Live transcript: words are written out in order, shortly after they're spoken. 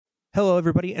Hello,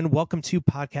 everybody, and welcome to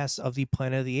Podcast of the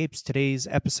Planet of the Apes. Today's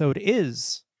episode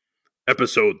is...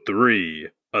 Episode 3,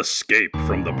 Escape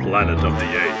from the Planet of the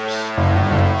Apes.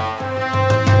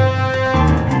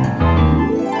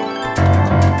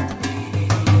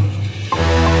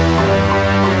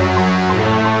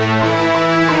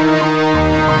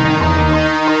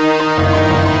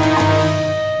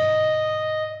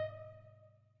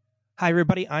 Hi,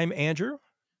 everybody. I'm Andrew.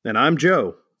 And I'm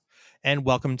Joe. And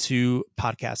welcome to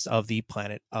Podcast of the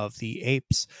Planet of the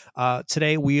Apes.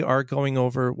 Today, we are going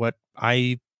over what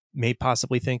I may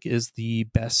possibly think is the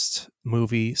best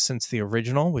movie since the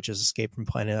original, which is Escape from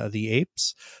Planet of the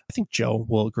Apes. I think Joe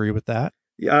will agree with that.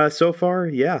 So far,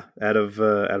 yeah. Out of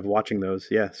watching those,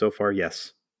 so far,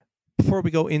 yes. Before we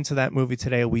go into that movie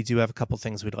today, we do have a couple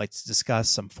things we'd like to discuss,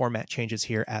 some format changes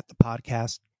here at the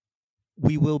podcast.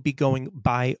 We will be going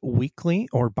bi-weekly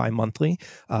or bi-monthly.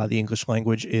 The English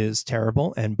language is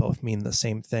terrible and both mean the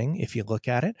same thing if you look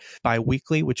at it.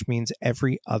 Bi-weekly, which means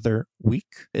every other week,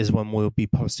 is when we'll be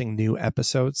posting new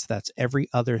episodes. That's every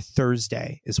other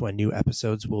Thursday is when new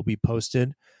episodes will be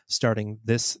posted starting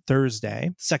this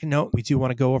Thursday. Second note we do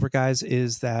want to go over, guys,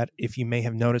 is that if you may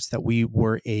have noticed that we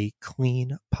were a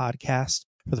clean podcast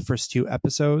for the first two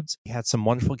episodes. We had some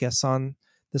wonderful guests on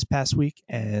this past week,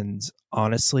 and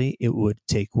honestly, it would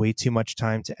take way too much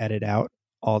time to edit out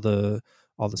all the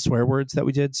swear words that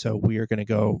we did, so we are going to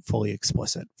go fully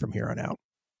explicit from here on out.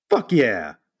 Fuck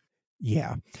yeah.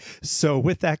 Yeah. So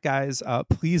with that, guys,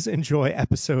 please enjoy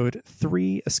episode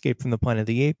 3, Escape from the Planet of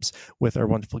the Apes, with our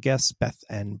wonderful guests, Beth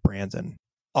and Brandon.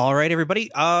 All right,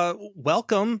 everybody.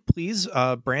 Welcome, please,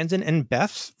 Brandon and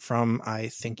Beth from I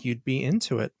Think You'd Be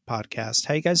Into It podcast.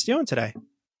 How you guys doing today?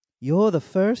 You're the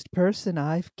first person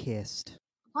I've kissed.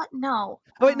 What? No.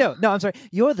 Oh, wait, no, I'm sorry.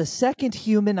 You're the second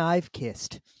human I've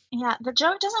kissed. Yeah, the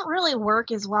joke doesn't really work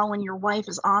as well when your wife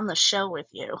is on the show with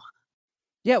you.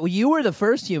 Yeah, well, you were the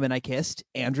first human I kissed.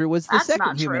 Andrew was the That's second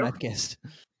not human true. I've kissed.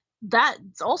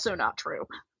 That's also not true.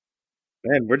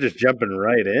 Man, we're just jumping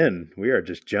right in. We are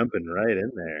just jumping right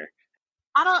in there.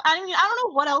 I don't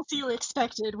know what else you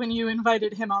expected when you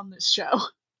invited him on this show.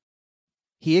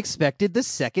 He expected the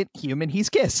second human he's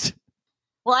kissed.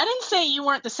 Well, I didn't say you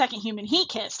weren't the second human he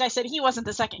kissed. I said he wasn't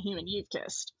the second human you've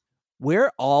kissed.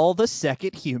 We're all the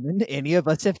second human any of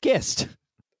us have kissed.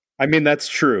 I mean, that's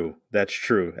true. That's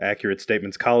true. Accurate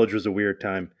statements. College was a weird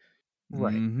time.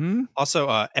 Right. Mm-hmm.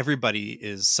 Also, everybody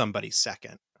is somebody's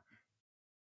second.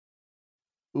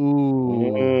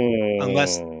 Ooh. Oh.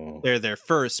 Unless they're their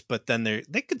first, but then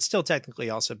they could still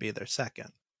technically also be their second.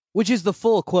 Which is the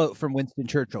full quote from Winston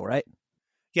Churchill, right?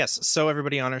 Yes. So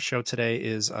everybody on our show today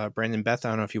is Brandon, Beth. I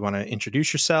don't know if you want to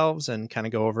introduce yourselves and kind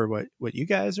of go over what you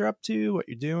guys are up to, what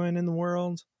you're doing in the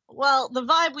world. Well, the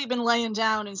vibe we've been laying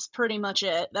down is pretty much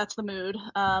it. That's the mood.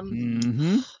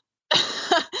 Mm-hmm.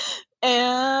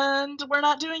 And we're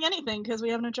not doing anything because we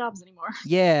have no jobs anymore.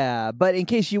 Yeah, but in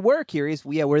case you were curious,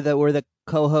 we're the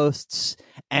co-hosts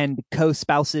and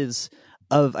co-spouses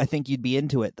of I Think You'd Be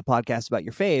Into It, the podcast about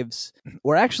your faves.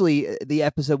 Or actually, the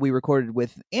episode we recorded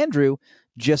with Andrew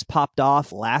just popped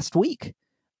off last week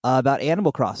about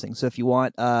Animal Crossing. So if you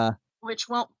want... Which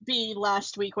won't be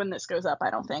last week when this goes up, I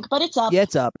don't think. But it's up. Yeah,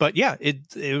 it's up. But yeah,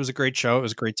 it was a great show. It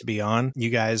was great to be on. You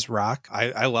guys rock.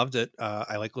 I loved it.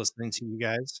 I like listening to you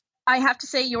guys. I have to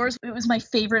say yours, it was my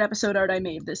favorite episode art I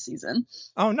made this season.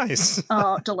 Oh, nice.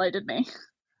 Delighted me.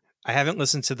 I haven't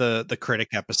listened to the critic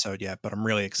episode yet, but I'm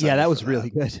really excited. Yeah, that was really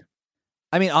good.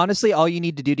 I mean, honestly, all you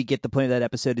need to do to get the point of that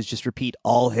episode is just repeat,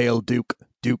 "All hail Duke.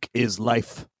 Duke is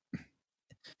life,"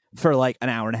 for like an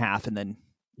hour and a half, and then,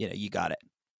 you got it.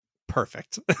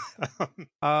 Perfect.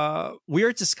 We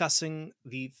are discussing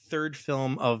the third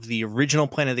film of the original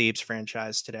Planet of the Apes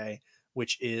franchise today,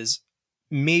 which is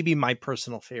maybe my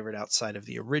personal favorite outside of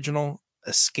the original,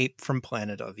 Escape from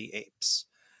Planet of the Apes.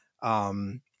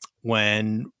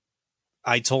 When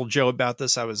I told Joe about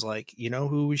this, I was like, you know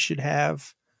who we should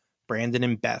have? Brandon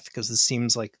and Beth, because this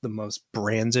seems like the most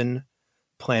Brandon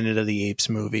Planet of the Apes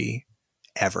movie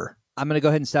ever. I'm going to go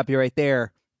ahead and stop you right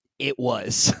there. It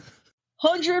was.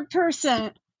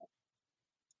 100%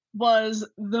 was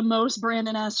the most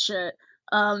Brandon-esque shit.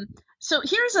 So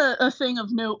here's a thing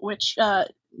of note, which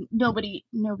nobody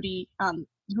who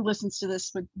listens to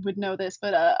this would know this,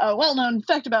 but a well-known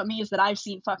fact about me is that I've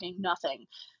seen fucking nothing.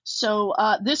 So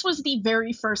this was the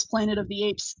very first Planet of the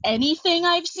Apes anything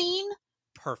I've seen.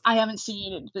 Perfect. I haven't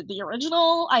seen the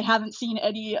original. I haven't seen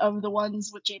any of the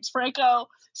ones with James Franco.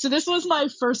 So this was my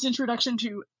first introduction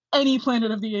to any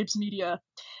Planet of the Apes media.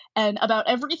 And about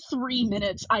every 3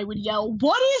 minutes, I would yell,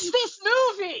 "What is this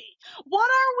movie?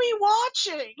 What are we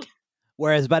watching?"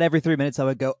 Whereas about every 3 minutes I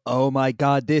would go, oh my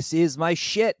God, this is my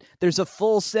shit. There's a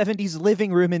full 70s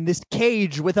living room in this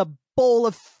cage with a bowl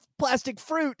of plastic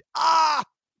fruit. Ah!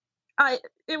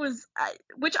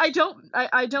 Which I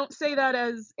don't say that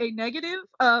as a negative,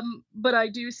 but I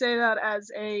do say that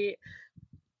as a,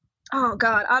 oh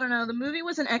God, I don't know. The movie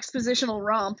was an expositional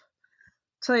romp.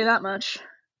 I'll tell you that much.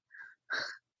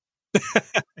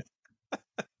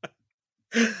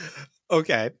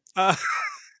 Okay.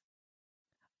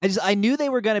 I knew they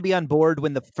were going to be on board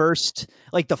when the first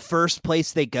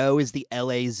place they go is the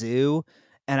LA Zoo.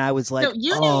 And I was like, no,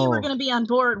 you knew you were going to be on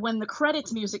board when the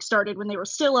credits music started, when they were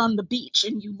still on the beach,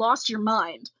 and you lost your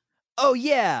mind. Oh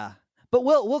yeah, but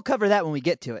we'll cover that when we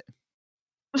get to it.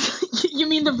 You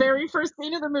mean the very first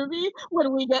scene of the movie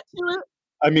when we get to it?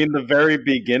 I mean the very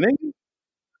beginning?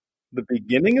 The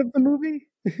beginning of the movie?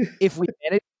 If we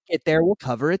manage to get there, we'll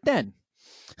cover it then.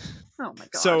 Oh my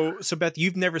God. So Beth,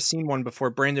 you've never seen one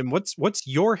before. Brandon, what's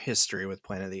your history with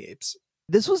Planet of the Apes?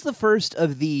 This was the first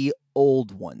of the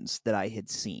old ones that I had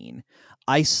seen.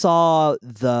 I saw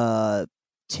the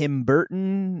Tim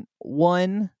Burton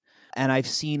one, and I've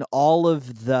seen all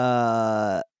of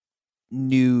the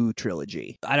new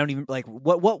trilogy. I don't even like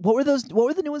what were those? What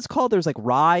were the new ones called? There's like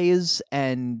Rise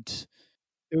and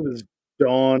it was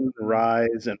Dawn,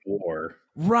 Rise, and War.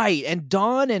 Right, and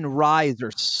Dawn and Rise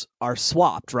are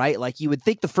swapped, right? Like you would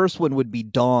think the first one would be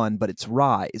Dawn, but it's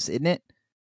Rise, isn't it?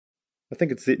 I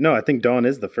think I think Dawn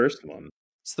is the first one.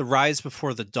 It's the Rise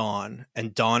before the Dawn,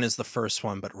 and Dawn is the first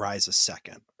one, but Rise is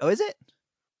second. Oh, is it?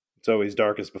 It's always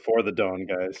darkest before the dawn,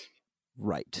 guys.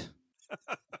 Right.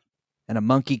 And a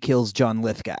monkey kills John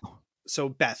Lithgow. So,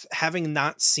 Beth, having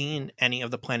not seen any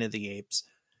of the Planet of the Apes,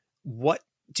 what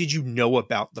did you know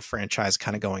about the franchise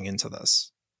kind of going into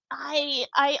this? I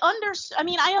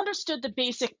understood the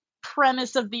basic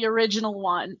premise of the original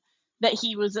one, that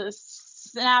he was an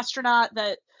astronaut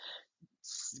that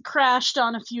crashed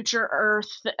on a future Earth,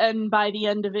 and by the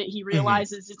end of it he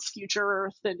realizes it's future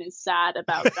Earth and is sad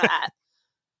about that.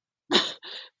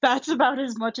 That's about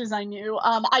as much as I knew.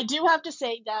 I do have to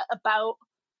say that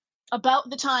about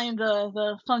the time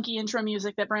the funky intro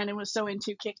music that Brandon was so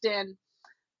into kicked in,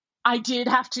 I did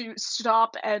have to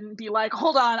stop and be like,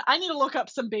 hold on, I need to look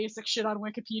up some basic shit on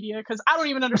Wikipedia, because I don't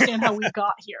even understand how we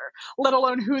got here, let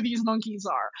alone who these monkeys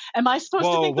are. Am I supposed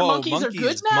to think the monkeys are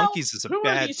good now? Monkeys is a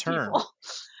bad term. People?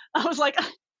 I was like...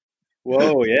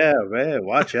 Whoa, yeah, man,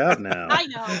 watch out now. I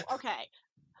know, okay.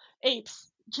 Apes.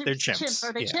 They're chimps.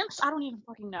 Are they chimps? I don't even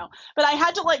fucking know. But I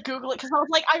had to like Google it, because I was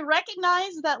like, I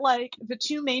recognize that like the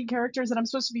two main characters that I'm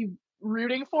supposed to be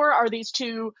rooting for are these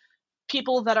two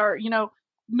people that are,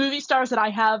 movie stars that I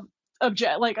have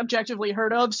objectively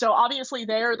heard of. So obviously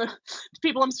they're the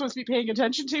people I'm supposed to be paying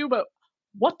attention to, but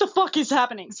what the fuck is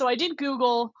happening? So I did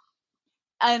Google,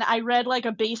 and I read like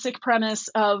a basic premise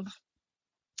of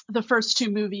the first two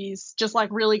movies, just like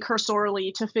really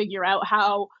cursorily, to figure out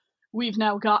how we've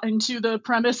now gotten to the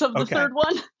premise of the third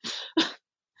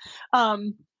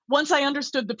one. Once I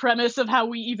understood the premise of how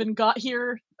we even got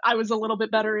here, I was a little bit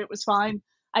better. It was fine.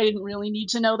 I didn't really need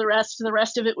to know the rest. The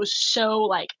rest of it was so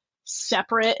like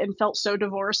separate and felt so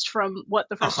divorced from what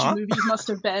the first two movies must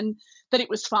have been, that it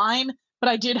was fine. But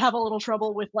I did have a little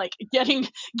trouble with like getting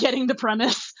the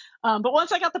premise. But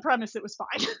once I got the premise, it was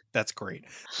fine. That's great.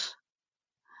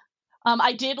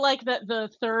 I did like that the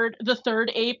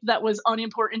third ape that was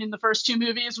unimportant in the first two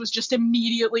movies was just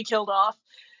immediately killed off.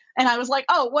 And I was like,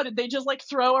 oh, what, did they just like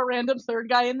throw a random third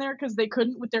guy in there because they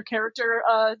couldn't, with their character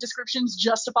descriptions,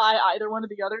 justify either one of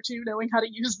the other two knowing how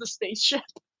to use the spaceship?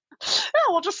 Yeah,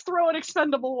 we'll just throw an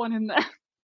expendable one in there.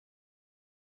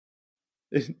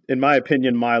 In my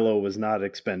opinion, Milo was not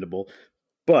expendable,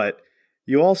 but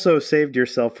you also saved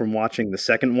yourself from watching the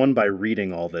second one by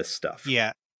reading all this stuff.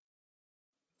 Yeah.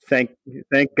 Thank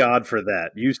God for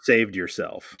that. You saved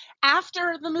yourself.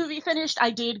 After the movie finished, I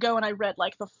did go and I read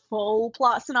like the full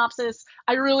plot synopsis.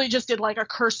 I really just did like a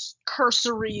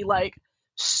cursory like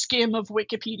skim of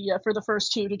Wikipedia for the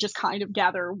first two to just kind of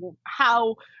gather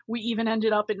how we even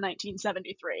ended up in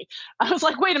 1973. I was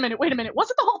like, wait a minute.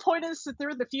 Wasn't the whole point is that they're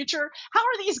in the future? How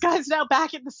are these guys now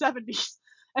back in the 70s?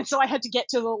 And so I had to get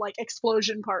to the like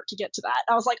explosion part to get to that.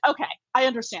 I was like, okay, I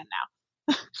understand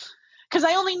now. Because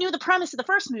I only knew the premise of the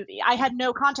first movie. I had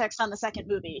no context on the second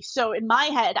movie. So in my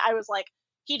head, I was like,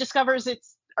 he discovers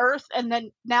it's Earth, and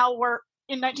then now we're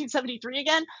in 1973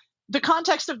 again. The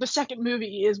context of the second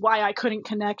movie is why I couldn't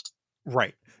connect.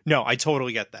 Right. No, I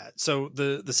totally get that. So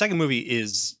the second movie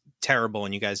is terrible,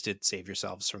 and you guys did save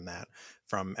yourselves from that,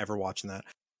 from ever watching that.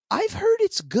 I've heard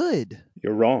it's good.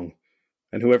 You're wrong.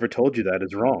 And whoever told you that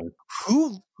is wrong.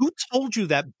 Who told you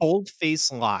that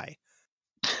bold-faced lie?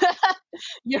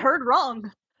 You heard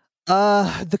wrong.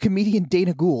 The comedian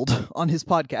Dana Gould on his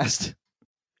podcast.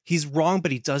 He's wrong,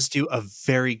 but he does do a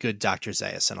very good Dr.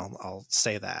 Zaius, and I'll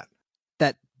say that.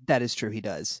 That is true. He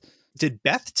does. Did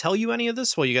Beth tell you any of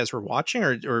this while you guys were watching,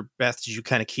 or Beth, did you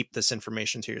kind of keep this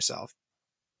information to yourself?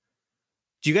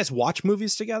 Do you guys watch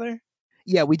movies together?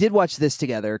 Yeah, we did watch this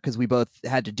together because we both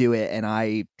had to do it, and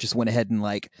I just went ahead and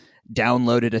like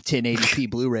downloaded a 1080p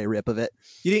Blu-ray rip of it.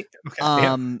 You didn't? Okay,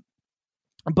 yeah.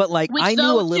 But like Which, I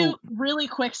knew a little. Really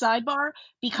quick sidebar,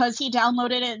 because he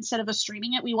downloaded it instead of us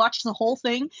streaming it, we watched the whole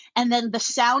thing, and then the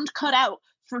sound cut out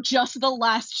for just the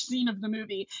last scene of the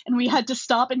movie, and we had to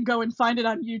stop and go and find it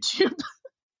on YouTube.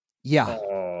 Yeah.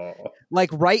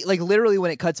 Like literally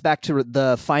when it cuts back to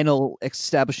the final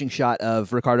establishing shot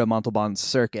of Ricardo Montalban's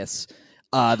circus,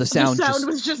 the sound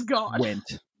was just gone.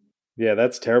 Went. Yeah,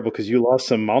 that's terrible because you lost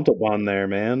some Montalban there,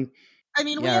 man. I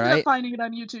mean, we ended up finding it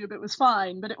on YouTube. It was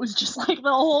fine, but it was just like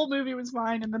the whole movie was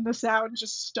fine, and then the sound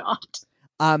just stopped.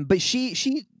 But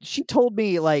she told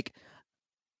me like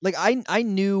I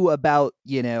knew about,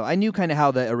 I knew kind of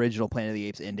how the original Planet of the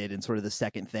Apes ended and sort of the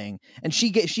second thing, and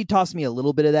she tossed me a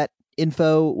little bit of that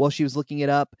info while she was looking it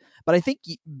up. But I think,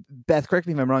 Beth, correct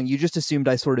me if I'm wrong, you just assumed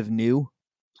I sort of knew.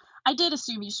 I did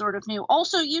assume you sort of knew.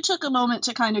 Also, you took a moment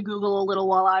to kind of Google a little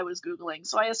while I was Googling,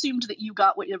 so I assumed that you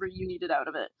got whatever you needed out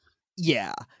of it.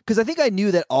 Yeah, because I think I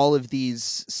knew that all of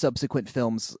these subsequent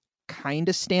films kind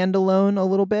of stand alone a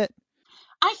little bit.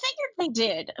 I figured they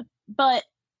did, but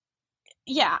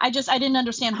yeah, I didn't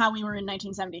understand how we were in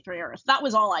 1973 Earth. That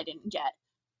was all I didn't get.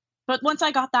 But once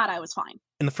I got that, I was fine.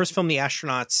 In the first film, the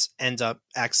astronauts end up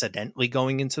accidentally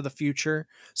going into the future.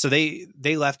 So they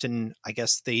left, and I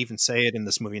guess they even say it in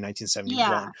this movie in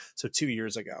 1971. So 2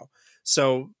 years ago.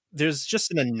 So there's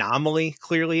just an anomaly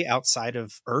clearly outside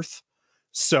of Earth.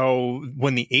 So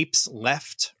when the apes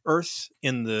left Earth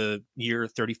in the year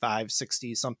 35,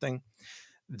 60 something,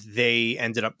 they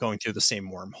ended up going through the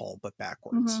same wormhole, but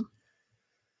backwards. Mm-hmm.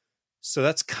 So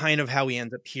that's kind of how we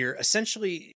end up here.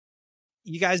 Essentially,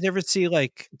 you guys never see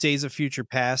like Days of Future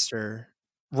Past or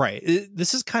right.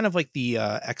 This is kind of like the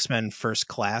X-Men First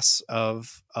Class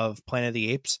of Planet of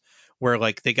the Apes, where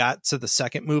like they got to the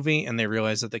second movie and they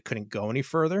realized that they couldn't go any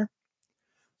further.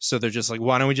 So they're just like,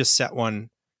 why don't we just set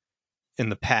one in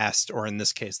the past, or in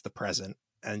this case, the present,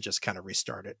 and just kind of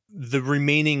restart it. The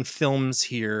remaining films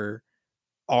here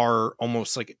are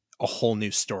almost like a whole new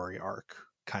story arc,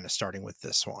 kind of starting with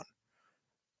this one.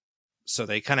 So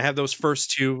they kind of have those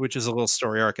first two, which is a little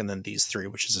story arc, and then these three,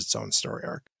 which is its own story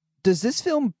arc. Does this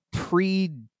film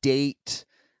predate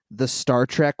the Star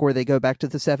Trek where they go back to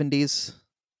the 70s?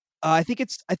 I think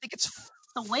it's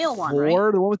the whale one,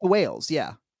 right? The one with the whales,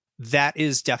 yeah. That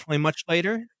is definitely much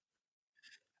later,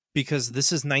 because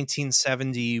this is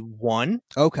 1971.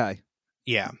 Okay.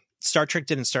 Yeah. Star Trek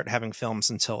didn't start having films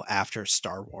until after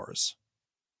Star Wars.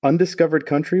 Undiscovered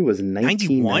Country was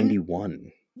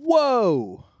 1991.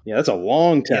 Whoa. Yeah, that's a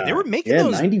long time. Yeah, they were making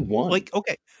those 91. Like,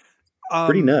 okay.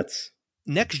 Pretty nuts.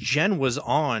 Next Gen was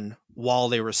on while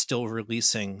they were still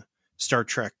releasing Star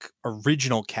Trek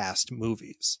original cast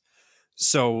movies.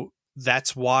 So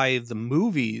that's why the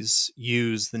movies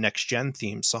use the Next Gen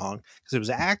theme song, because it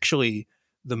was actually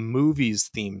the movie's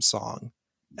theme song.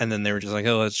 And then they were just like,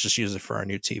 oh, let's just use it for our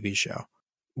new TV show.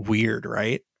 Weird,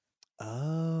 right?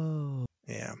 Oh.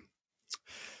 Yeah.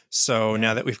 So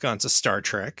now that we've gone to Star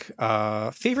Trek,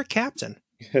 favorite captain?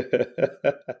 That's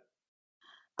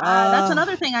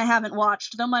another thing I haven't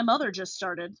watched, though my mother just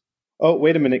started. Oh,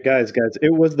 wait a minute, guys.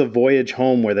 It was the Voyage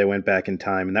Home where they went back in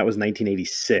time, and that was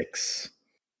 1986.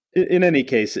 In any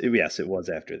case, yes, it was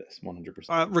after this,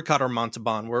 100%. Ricardo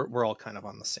Montalban, we're all kind of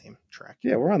on the same track.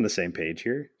 Yeah, we're on the same page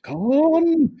here. Come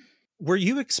on! Were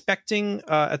you expecting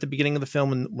at the beginning of the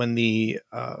film when the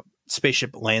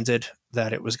spaceship landed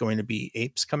that it was going to be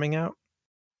apes coming out?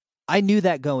 I knew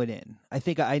that going in. I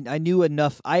think I knew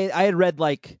enough. I had read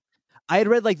like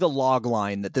the log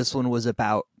line that this one was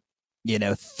about,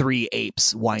 3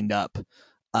 apes wind up.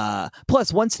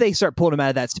 Plus, once they start pulling them out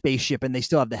of that spaceship and they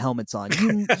still have the helmets on,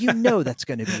 you know that's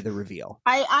going to be the reveal.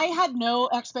 I had no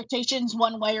expectations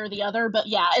one way or the other, but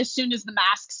yeah, as soon as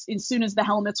the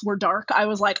helmets were dark, I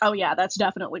was like, oh yeah, that's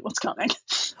definitely what's coming.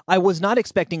 I was not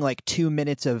expecting like 2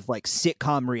 minutes of like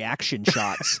sitcom reaction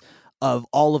shots of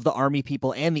all of the army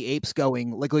people and the apes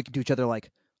going like looking to each other like,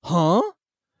 huh?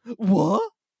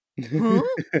 What? Huh?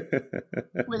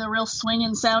 With a real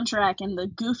swinging soundtrack and the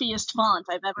goofiest font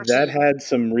I've ever seen. That had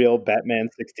some real Batman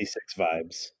 66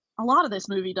 vibes. A lot of this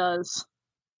movie does.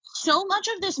 So much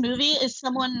of this movie is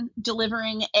someone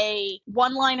delivering a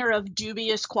one-liner of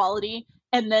dubious quality,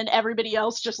 and then everybody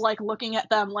else just like looking at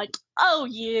them like, oh,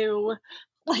 you.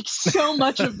 Like, so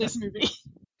much of this movie.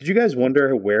 Did you guys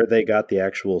wonder where they got the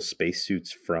actual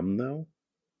spacesuits from, though?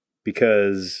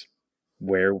 Because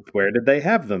where did they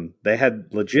have them? They had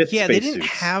legit Yeah, they spacesuits.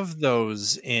 didn't have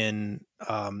those in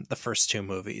the first two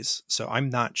movies, so I'm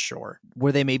not sure.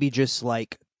 Were they maybe just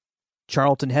like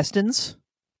Charlton Heston's?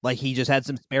 Like he just had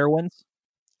some spare ones?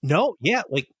 No, yeah,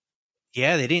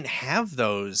 they didn't have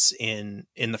those in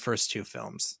the first two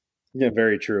films. Yeah,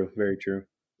 very true. Very true.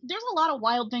 There's a lot of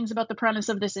wild things about the premise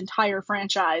of this entire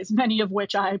franchise, many of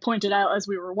which I pointed out as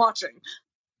we were watching.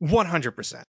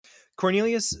 100%.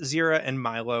 Cornelius, Zira, and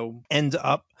Milo end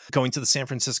up going to the San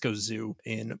Francisco Zoo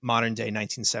in modern day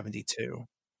 1972.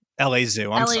 LA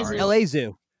Zoo, I'm sorry. LA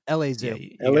Zoo. LA Zoo. Yeah,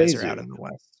 you LA guys Zoo. are out in the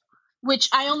West. Which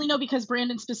I only know because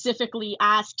Brandon specifically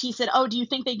asked. He said, "Oh, do you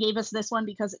think they gave us this one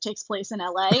because it takes place in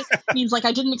LA?" And he was like,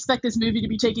 "I didn't expect this movie to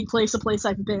be taking place a place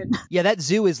I've been." Yeah, that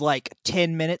zoo is like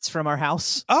 10 minutes from our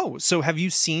house. Oh, so have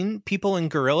you seen people in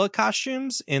gorilla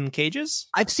costumes in cages?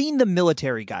 I've seen the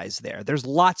military guys there. There's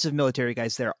lots of military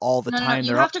guys there all the No, time.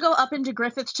 you have to go up into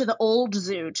Griffith to the old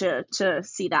zoo to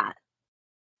see that.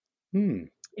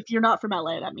 If you're not from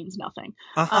LA, that means nothing.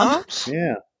 Uh-huh.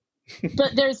 Yeah.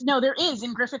 But there is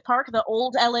in Griffith Park, the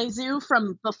old LA Zoo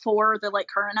from before the like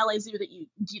current LA Zoo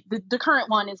that the current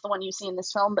one is the one you see in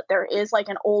this film, but there is like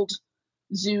an old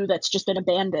zoo that's just been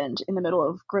abandoned in the middle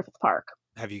of Griffith Park.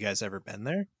 Have you guys ever been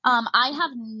there? I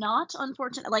have not,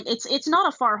 unfortunately. Like it's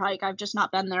not a far hike. I've just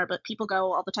not been there, but people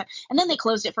go all the time. And then they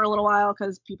closed it for a little while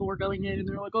because people were going in and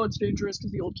they're like, "Oh, it's dangerous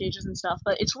because the old cages and stuff."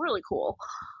 But it's really cool.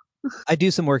 I do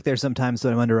some work there sometimes,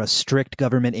 but I'm under a strict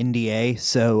government NDA,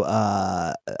 so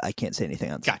I can't say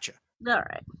anything on that. Gotcha. All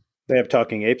right. They have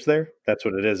talking apes there? That's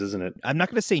what it is, isn't it? I'm not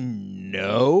going to say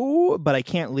no, but I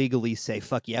can't legally say,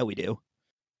 fuck yeah, we do.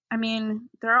 I mean,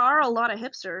 there are a lot of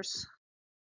hipsters.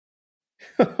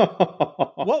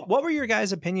 What were your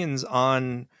guys' opinions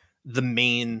on the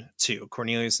main two,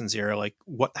 Cornelius and Zira, like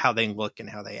how they look and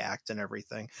how they act and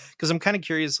everything? Because I'm kind of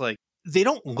curious, like they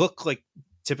don't look like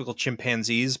typical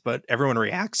chimpanzees, but everyone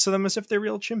reacts to them as if they're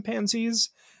real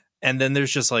chimpanzees. And then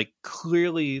there's just like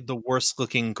clearly the worst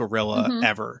looking gorilla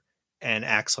ever and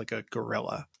acts like a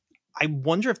gorilla. I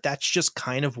wonder if that's just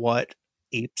kind of what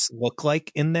apes look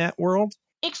like in that world.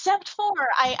 Except for,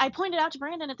 I pointed out to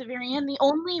Brandon at the very end, the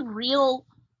only real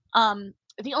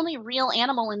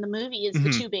animal in the movie is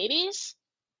the two babies.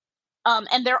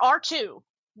 And there are two,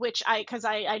 which because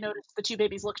I noticed the two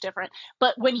babies look different.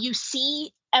 But when you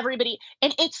see everybody,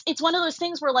 and it's one of those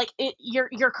things where like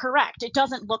you're correct. It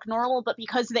doesn't look normal, but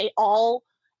because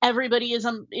everybody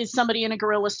is somebody in a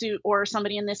gorilla suit or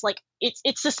somebody in this, like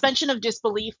it's suspension of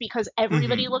disbelief because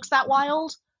everybody looks that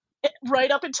wild. Right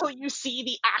up until you see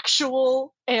the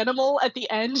actual animal at the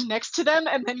end next to them,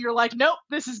 and then you're like, nope,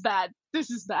 this is bad. This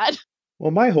is bad.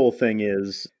 Well, my whole thing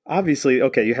is obviously,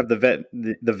 okay, you have the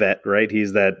vet, right?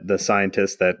 He's the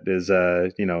scientist that is,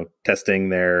 testing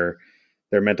their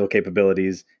mental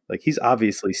capabilities. Like he's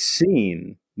obviously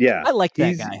seen. Yeah. I like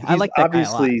that guy. I like that guy a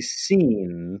lot. Obviously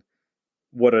seen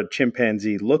what a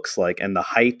chimpanzee looks like and the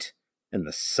height and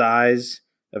the size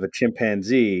of a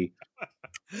chimpanzee.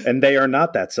 And they are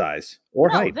not that size or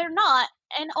height. No, they're not.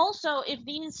 And also,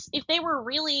 if they were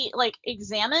really like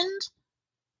examined,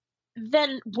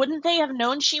 then wouldn't they have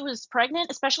known she was pregnant?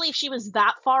 Especially if she was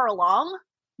that far along.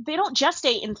 They don't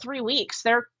gestate in 3 weeks.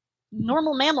 They're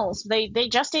normal mammals. They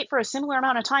gestate for a similar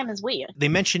amount of time as we. They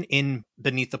mention in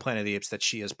Beneath the Planet of the Apes that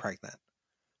she is pregnant,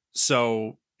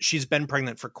 so she's been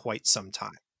pregnant for quite some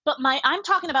time. But I'm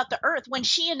talking about the Earth. When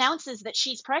she announces that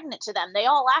she's pregnant to them, they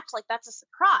all act like that's a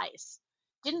surprise.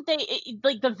 Didn't they?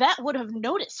 Like the vet would have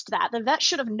noticed that. The vet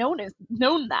should have known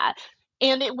that,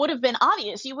 and it would have been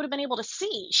obvious. You would have been able to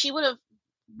see.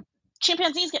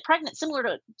 Chimpanzees get pregnant similar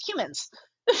to humans.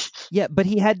 Yeah, but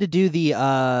he had to do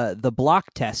the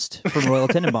block test from Royal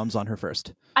Tenenbaums on her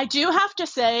first. I do have to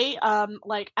say,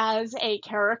 like as a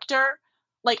character,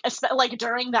 like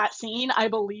during that scene, I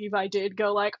believe I did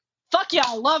go like, fuck yeah,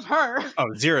 I love her.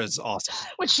 Oh, Zira's awesome.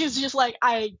 When she's just like,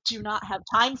 I do not have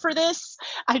time for this.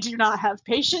 I do not have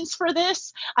patience for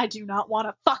this. I do not want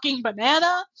a fucking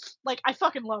banana. Like, I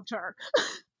fucking loved her.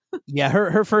 Yeah,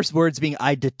 her first words being,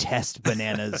 I detest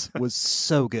bananas, was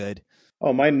so good.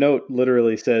 Oh, my note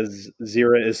literally says,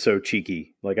 Zira is so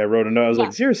cheeky. Like, I wrote a note, I was like,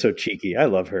 Zira's so cheeky. I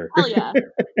love her. Oh, yeah.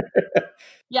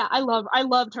 Yeah, I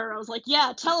loved her. I was like,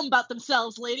 yeah, tell them about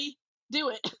themselves, lady. Do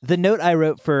it. The note I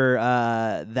wrote for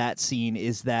that scene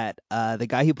is that the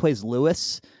guy who plays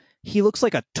Lewis, he looks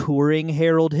like a touring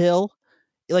Harold Hill.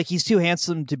 Like he's too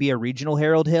handsome to be a regional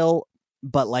Harold Hill,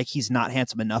 but like he's not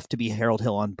handsome enough to be Harold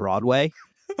Hill on Broadway.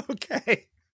 Okay.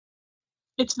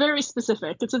 It's very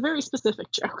specific. It's a very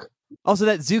specific joke. Also,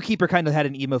 that zookeeper kind of had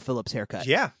an Emo Phillips haircut.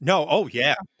 Yeah. No. Oh,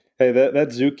 yeah. Hey, that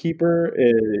zookeeper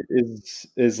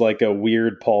is like a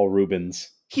weird Paul Rubens.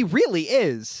 He really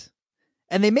is.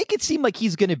 And they make it seem like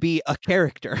he's going to be a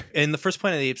character. In the first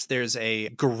Planet of the Apes, there's a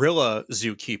gorilla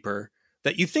zookeeper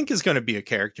that you think is going to be a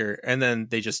character, and then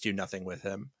they just do nothing with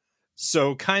him.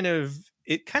 So it kind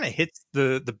of hits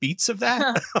the beats of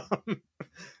that,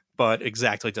 but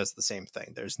exactly does the same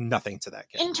thing. There's nothing to that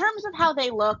character. In terms of how they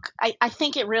look, I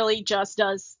think it really just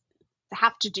does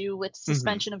have to do with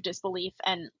suspension of disbelief,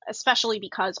 and especially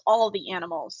because all of the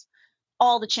animals,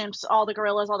 all the chimps, all the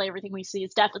gorillas, everything we see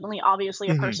is definitely obviously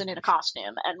a person in a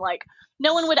costume. And like,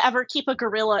 no one would ever keep a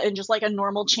gorilla in just like a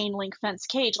normal chain link fence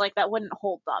cage. Like, that wouldn't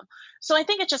hold them. So I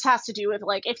think it just has to do with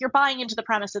like, if you're buying into the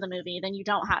premise of the movie, then you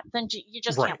just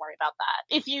Right. can't worry about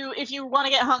that. If you want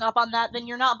to get hung up on that, then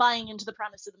you're not buying into the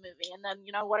premise of the movie. And then,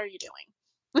 what are you doing?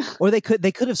 Or they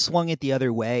could have swung it the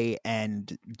other way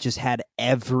and just had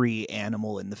every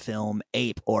animal in the film,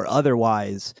 ape or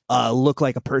otherwise, look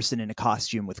like a person in a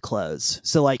costume with clothes.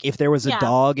 So like if there was a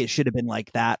dog, it should have been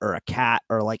like that, or a cat,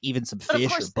 or like even some But fish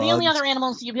of course, or bugs. the only other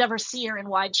animals you ever see are in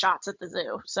wide shots at the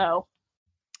zoo.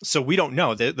 So we don't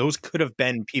know. Those could have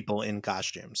been people in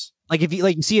costumes. Like if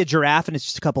you see a giraffe and it's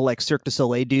just a couple like Cirque du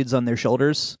Soleil dudes on their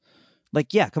shoulders.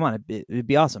 Like, yeah, come on, it'd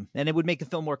be awesome. And it would make the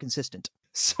film more consistent.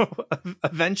 So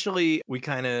eventually we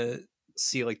kind of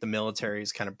see like the military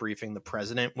is kind of briefing the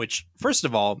president, which first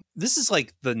of all, this is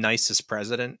like the nicest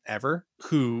president ever,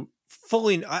 who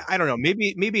fully, I don't know,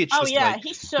 maybe it's just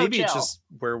he's so maybe chill. it's just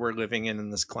where we're living in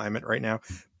this climate right now.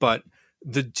 But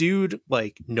the dude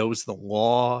like knows the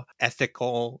law,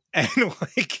 ethical, and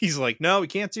like he's like, no, we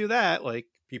can't do that. Like,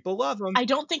 people love him. I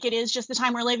don't think it is just the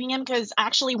time we're living in, because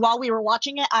actually while we were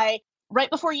watching it, right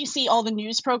before you see all the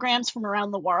news programs from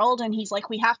around the world, and he's like,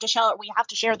 we have to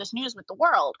share this news with the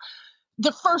world.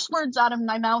 The first words out of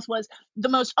my mouth was, the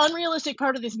most unrealistic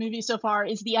part of this movie so far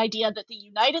is the idea that the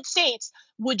United States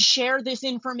would share this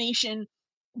information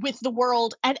with the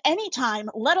world at any time,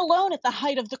 let alone at the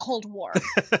height of the Cold War.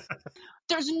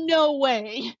 There's no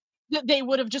way that they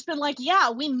would have just been like,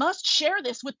 yeah, we must share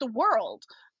this with the world.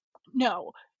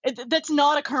 No. That's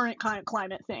not a current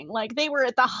climate thing. Like, they were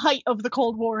at the height of the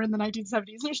Cold War in the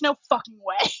 1970s. There's no fucking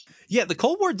way. Yeah, the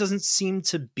Cold War doesn't seem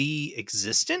to be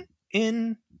existent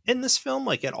in this film,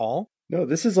 like, at all. No,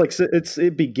 this is like,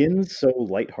 it begins so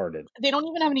lighthearted. They don't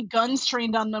even have any guns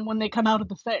trained on them when they come out of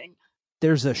the thing.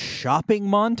 There's a shopping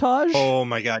montage? Oh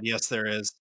my god, yes, there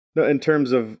is. No, in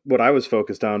terms of what I was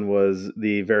focused on was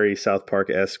the very South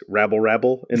Park-esque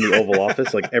rabble in the Oval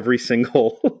Office. Like every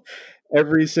single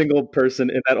person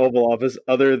in that Oval Office,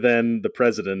 other than the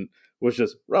president, was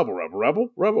just rabble,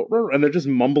 and they're just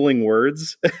mumbling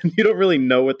words, and you don't really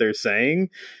know what they're saying.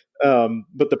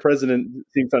 But the president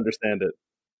seems to understand it.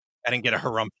 I didn't get a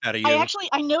harump out of you.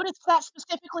 I noticed that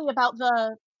specifically about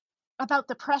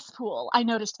the press pool. I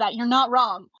noticed that. You're not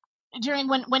wrong. During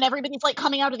when everybody's like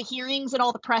coming out of the hearings and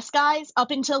all the press guys, up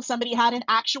until somebody had an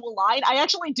actual line, I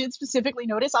actually did specifically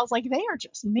notice. I was like, they are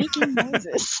just making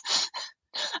noises.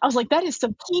 I was like, that is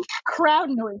some peak crowd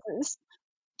noises.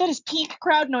 That is peak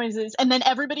crowd noises. And then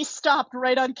everybody stopped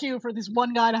right on cue for this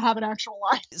one guy to have an actual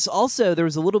line. So also, there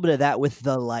was a little bit of that with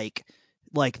the like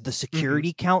the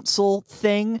Security Council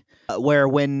thing, where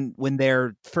when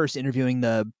they're first interviewing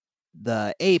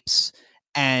the apes,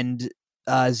 and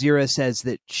Zira says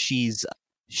that she's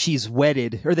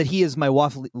wedded, or that he is my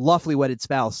lawfully wedded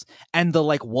spouse, and the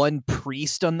like one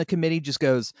priest on the committee just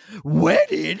goes,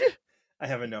 wedded? I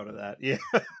have a note of that. Yeah.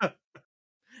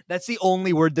 That's the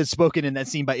only word that's spoken in that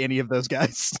scene by any of those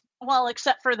guys. Well,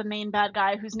 except for the main bad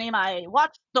guy, whose name I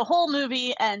watched the whole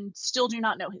movie and still do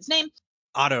not know his name.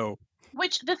 Otto.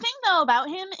 Which, the thing though about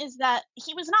him is that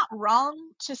he was not wrong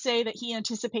to say that he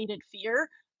anticipated fear.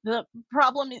 The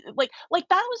problem is, like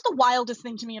that was the wildest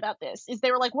thing to me about this, is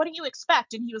they were like, what do you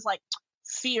expect? And he was like,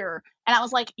 fear. And I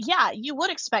was like, yeah, you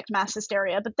would expect mass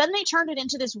hysteria. But then they turned it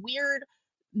into this weird,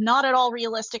 not at all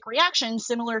realistic reaction,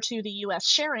 similar to the US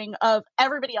sharing of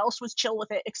everybody else was chill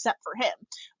with it except for him.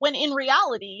 When in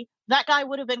reality, that guy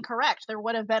would have been correct. There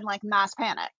would have been like mass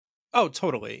panic. Oh,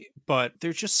 totally. But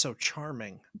they're just so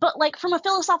charming. But like from a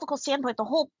philosophical standpoint, the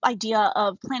whole idea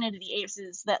of Planet of the Apes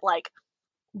is that like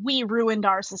we ruined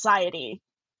our society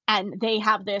and they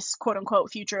have this quote unquote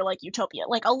future like utopia.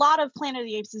 Like a lot of Planet of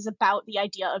the Apes is about the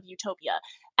idea of utopia.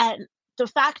 And the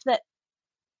fact that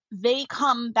they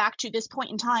come back to this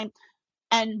point in time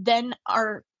and then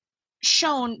are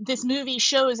shown, this movie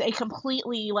shows a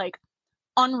completely like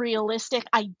unrealistic,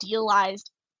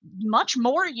 idealized much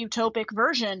more utopic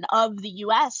version of the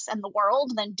US and the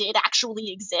world than did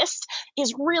actually exist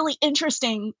is really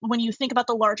interesting when you think about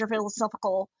the larger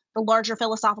philosophical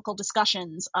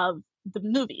discussions of the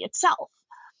movie itself.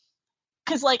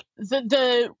 Because like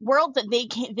the world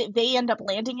that they end up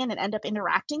landing in and end up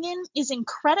interacting in is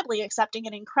incredibly accepting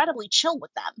and incredibly chill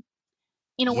with them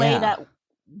in a way that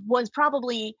was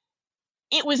probably,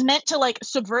 it was meant to like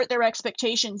subvert their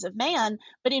expectations of man,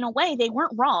 but in a way they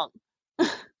weren't wrong.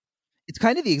 It's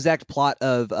kind of the exact plot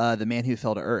of The Man Who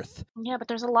Fell to Earth. Yeah, but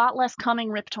there's a lot less coming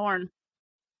Rip Torn.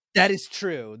 That is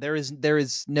true. There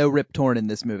is no Rip Torn in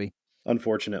this movie.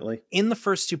 Unfortunately. In the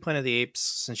first two Planet of the Apes,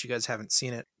 since you guys haven't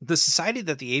seen it, the society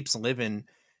that the apes live in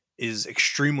is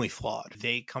extremely flawed.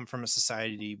 They come from a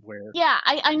society where... Yeah,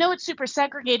 I know it's super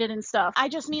segregated and stuff. I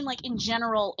just mean like in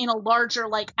general, in a larger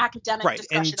like academic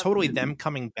discussion. And totally them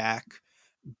coming back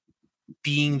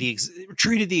being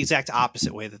treated the exact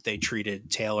opposite way that they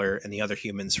treated Taylor and the other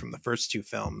humans from the first two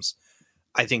films,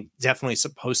 I think definitely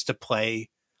supposed to play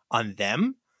on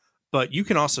them. But you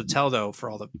can also tell, though, for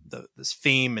all this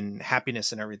fame and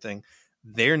happiness and everything,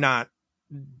 they're not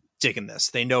digging this.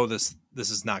 They know this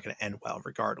is not going to end well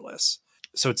regardless.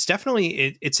 So it's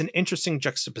definitely, it's an interesting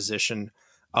juxtaposition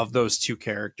of those two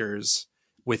characters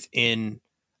within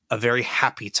a very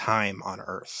happy time on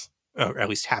Earth, or at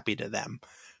least happy to them,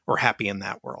 or happy in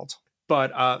that world.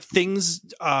 But things,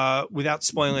 without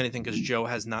spoiling anything, because Joe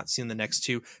has not seen the next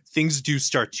two, things do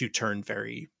start to turn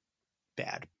very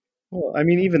bad. Well, I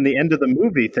mean, even the end of the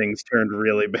movie, things turned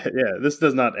really bad. Yeah, this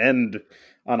does not end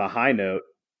on a high note.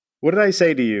 What did I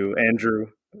say to you, Andrew,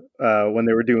 when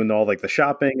they were doing all like the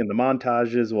shopping and the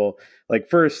montages? Well, like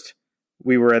first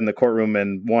we were in the courtroom,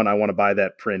 and one, I want to buy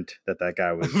that print that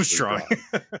guy was drawing.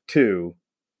 Two,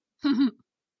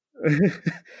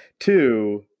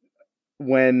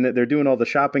 when they're doing all the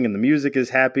shopping and the music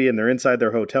is happy and they're inside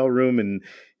their hotel room and,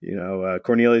 you know,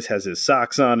 Cornelius has his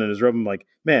socks on and his robe, I'm like,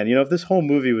 man, you know, if this whole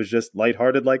movie was just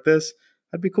lighthearted like this,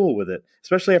 I'd be cool with it.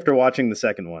 Especially after watching the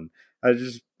second one. I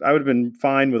would have been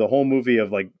fine with a whole movie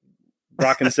of like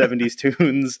rockin' 70s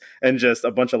tunes and just a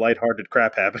bunch of lighthearted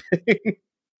crap happening.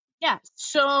 Yeah,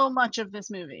 so much of this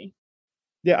movie.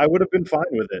 Yeah, I would have been fine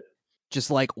with it.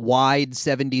 Just like wide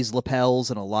 70s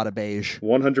lapels and a lot of beige.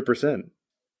 100%.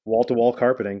 Wall-to-wall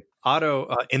carpeting. Otto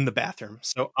in the bathroom.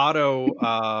 So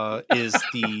Otto is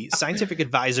the scientific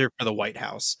advisor for the White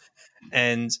House.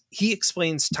 And he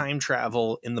explains time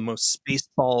travel in the most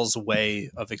Spaceballs way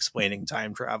of explaining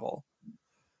time travel.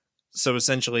 So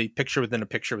essentially, picture within a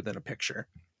picture within a picture.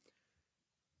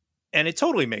 And it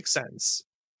totally makes sense.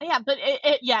 Yeah, but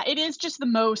it is just the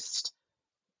most...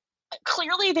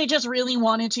 Clearly, they just really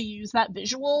wanted to use that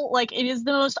visual. Like, it is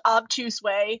the most obtuse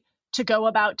way to go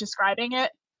about describing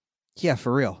it. Yeah,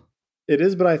 for real. It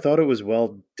is, but I thought it was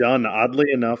well done. Oddly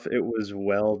enough, it was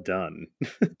well done.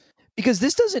 Because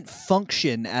this doesn't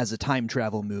function as a time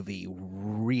travel movie,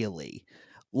 really.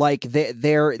 Like,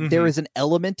 there is an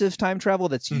element of time travel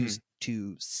that's used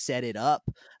to set it up,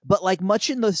 but like much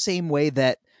in the same way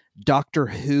that Doctor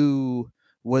Who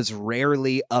was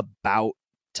rarely about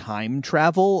time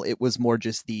travel, it was more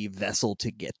just the vessel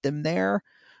to get them there.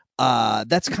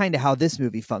 That's kind of how this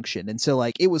movie functioned. And so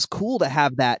like it was cool to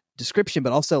have that description,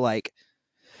 but also like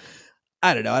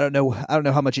I don't know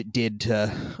how much it did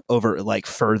to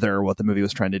further what the movie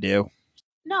was trying to do.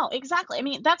 No, exactly. I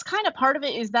mean, that's kind of part of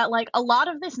it, is that like a lot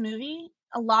of this movie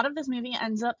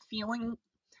ends up feeling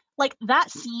like that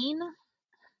scene.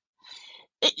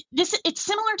 It's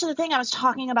similar to the thing I was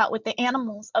talking about with the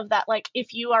animals, of that, like,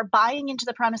 if you are buying into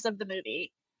the premise of the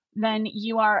movie, then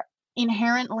you are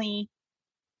inherently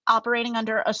operating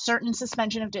under a certain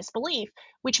suspension of disbelief,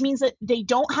 which means that they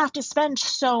don't have to spend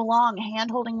so long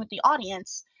hand-holding with the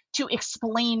audience to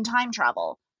explain time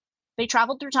travel. They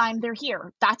traveled through time, they're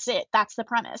here. That's it. That's the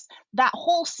premise. That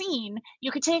whole scene,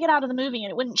 you could take it out of the movie and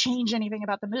it wouldn't change anything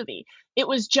about the movie. It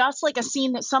was just like a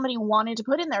scene that somebody wanted to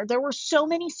put in there. There were so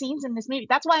many scenes in this movie.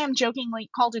 That's why I'm jokingly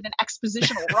called it an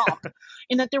expositional romp,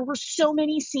 in that there were so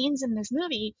many scenes in this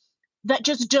movie that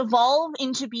just devolve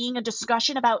into being a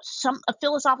discussion about a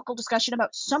philosophical discussion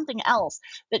about something else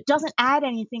that doesn't add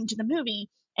anything to the movie,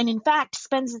 and in fact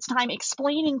spends its time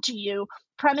explaining to you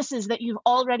premises that you've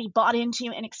already bought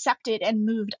into and accepted and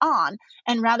moved on.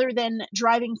 And rather than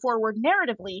driving forward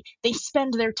narratively, they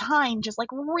spend their time just like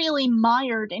really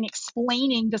mired in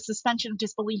explaining the suspension of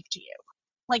disbelief to you.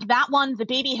 Like that one, the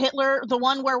baby Hitler, the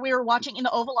one where we were watching in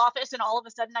the Oval Office and all of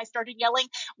a sudden I started yelling,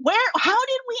 how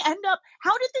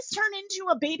did this turn into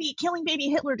a killing baby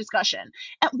Hitler discussion?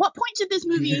 At what point did this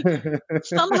movie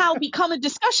somehow become a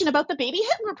discussion about the baby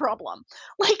Hitler problem?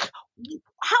 Like,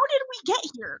 how did we get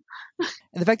here?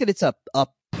 And the fact that it's a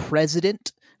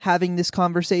president having this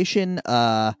conversation,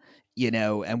 and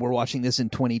we're watching this in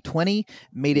 2020,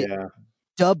 made it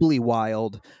doubly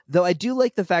wild. Though I do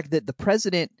like the fact that the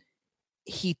president,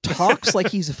 he talks like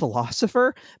he's a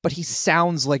philosopher, but he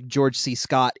sounds like George C.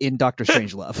 Scott in Dr.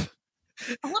 Strangelove.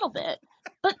 A little bit.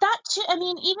 But that too, I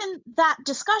mean, even that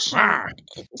discussion,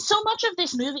 so much of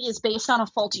this movie is based on a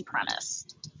faulty premise.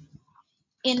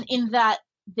 In that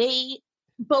they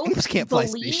both Apes can't fly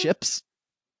spaceships.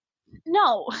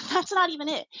 No, that's not even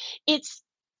it. It's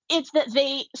that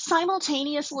they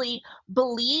simultaneously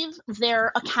believe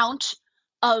their account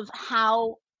of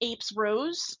how apes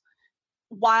rose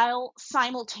while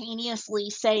simultaneously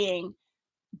saying,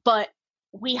 but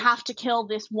we have to kill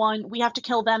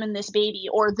them and this baby,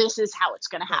 or this is how it's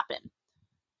going to happen.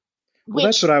 Well,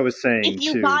 that's what I was saying if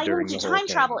you too. Buy during into the whole time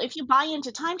thing. travel, if you buy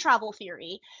into time travel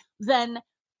theory, then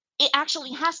it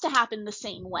actually has to happen the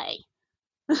same way.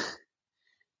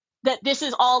 That this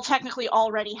is all technically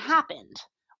already happened,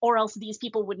 or else these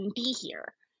people wouldn't be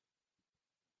here.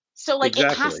 So, like,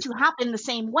 It has to happen the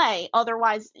same way.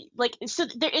 Otherwise, like, so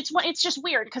it's just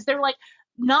weird because they're like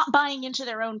not buying into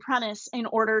their own premise in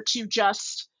order to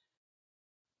just,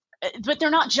 but they're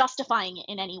not justifying it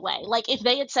in any way. Like, if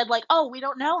they had said like, oh, we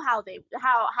don't know how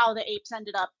the apes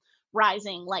ended up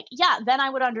rising, like, yeah, then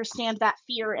I would understand that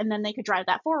fear and then they could drive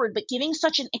that forward. But giving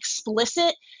such an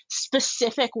explicit,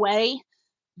 specific way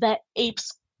that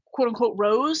apes quote unquote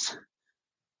rose,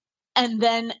 and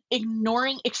then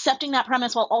accepting that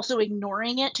premise while also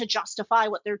ignoring it to justify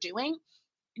what they're doing,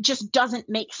 just doesn't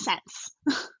make sense.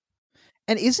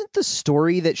 And isn't the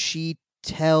story that she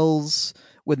tells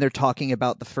when they're talking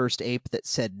about the first ape that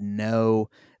said no,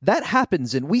 that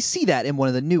happens, and we see that in one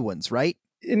of the new ones, right?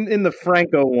 In the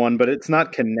Franco one, but it's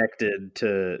not connected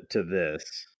to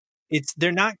this.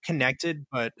 They're not connected,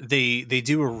 but they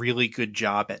do a really good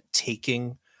job at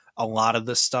taking a lot of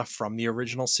the stuff from the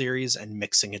original series and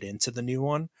mixing it into the new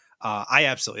one. I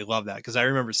absolutely love that because I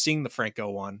remember seeing the Franco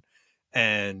one,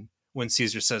 and when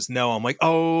Caesar says no, I'm like,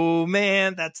 oh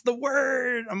man, that's the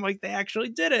word. I'm like, they actually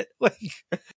did it. Like,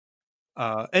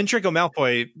 and Draco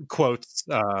Malfoy quotes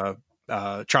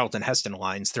Charlton Heston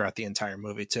lines throughout the entire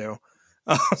movie too.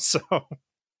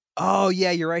 Oh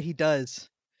yeah, you're right. He does.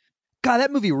 God,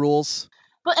 that movie rules.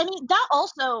 But I mean, that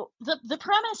also, the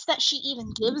premise that she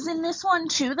even gives in this one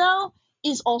too, though,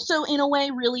 is also in a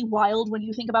way really wild when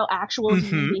you think about actual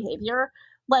human behavior.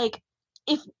 Like,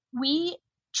 if we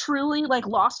truly like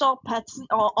lost all cats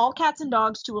and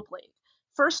dogs to a plague,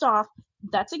 first off,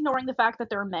 that's ignoring the fact that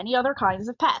there are many other kinds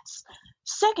of pets.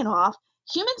 Second off,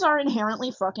 humans are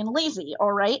inherently fucking lazy,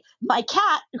 all right? My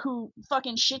cat, who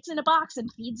fucking shits in a box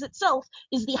and feeds itself,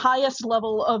 is the highest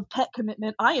level of pet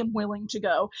commitment I am willing to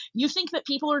go. You think that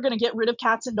people are going to get rid of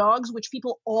cats and dogs, which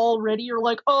people already are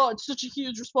like, oh, it's such a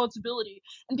huge responsibility,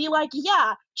 and be like,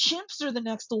 yeah, chimps are the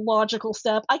next logical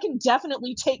step. I can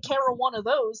definitely take care of one of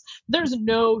those. There's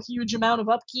no huge amount of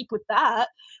upkeep with that.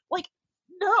 Like,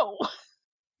 no.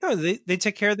 No, they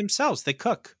take care of themselves. They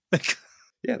cook.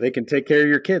 Yeah, they can take care of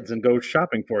your kids and go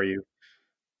shopping for you.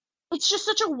 It's just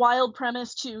such a wild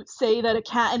premise to say that a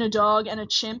cat and a dog and a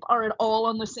chimp are at all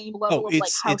on the same level of like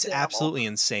house it's animal. Absolutely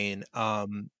insane.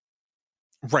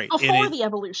 Right. Before the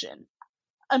evolution.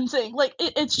 I'm saying, like,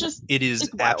 it's just... It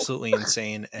is absolutely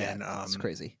insane. And it's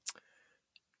crazy.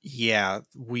 Yeah,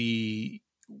 we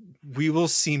will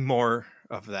see more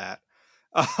of that.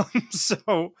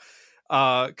 So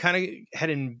kind of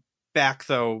heading back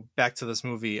to this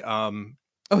movie.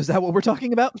 Oh, is that what we're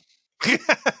talking about?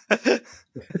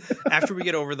 After we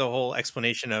get over the whole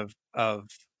explanation of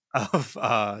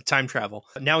time travel,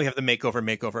 now we have the makeover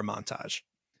montage.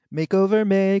 Makeover.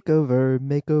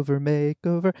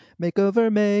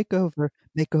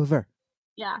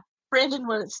 Yeah, Brandon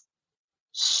was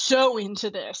so into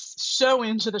this, so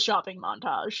into the shopping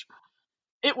montage.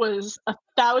 It was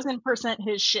 1,000%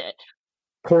 his shit.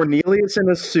 Cornelius in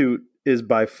a suit is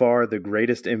by far the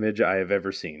greatest image I have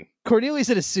ever seen. Cornelius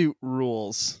in a suit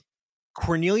rules.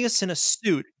 Cornelius in a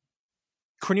suit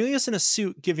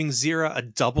giving Zira a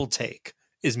double take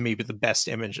is maybe the best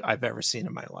image I've ever seen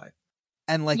in my life.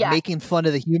 And like making fun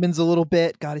of the humans a little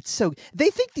bit. God, it's so...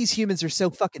 They think these humans are so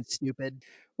fucking stupid.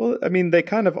 Well, I mean, they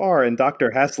kind of are. And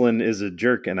Dr. Haslin is a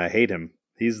jerk and I hate him.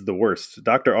 He's the worst.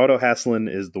 Dr. Otto Haslin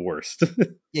is the worst.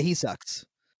 Yeah, he sucks.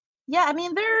 Yeah, I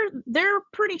mean, they're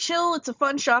pretty chill. It's a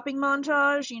fun shopping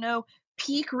montage, you know,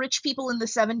 peak rich people in the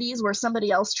 70s where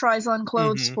somebody else tries on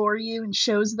clothes for you and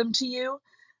shows them to you.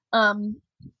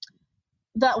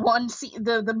 That one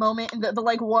the moment, the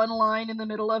like one line in the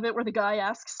middle of it where the guy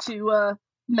asks to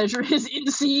measure his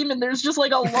inseam and there's just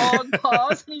like a long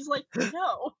pause and he's like,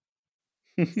 no.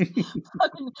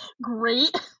 Fucking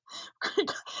great,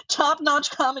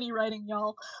 top-notch comedy writing,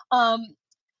 y'all.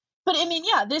 But I mean,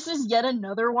 yeah, this is yet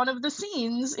another one of the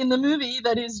scenes in the movie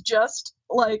that is just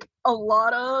like a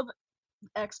lot of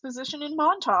exposition and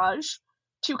montage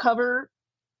to cover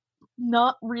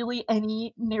not really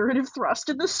any narrative thrust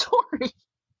in the story.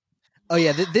 Oh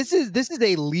yeah, this is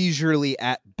a leisurely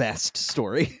at best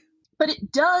story. But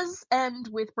it does end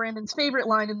with Brandon's favorite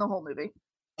line in the whole movie.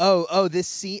 Oh, this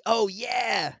scene. Oh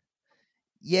yeah.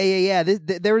 Yeah.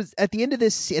 There was at the end of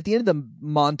the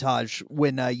montage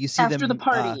when you see After them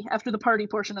the party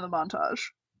portion of the montage.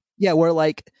 Yeah, where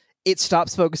like it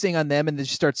stops focusing on them and then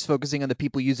just starts focusing on the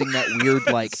people using that weird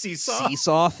like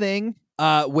seesaw thing.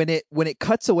 When it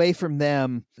cuts away from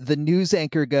them, the news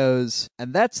anchor goes,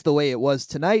 "And that's the way it was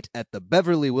tonight at the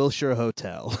Beverly Wilshire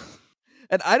Hotel."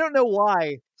 And I don't know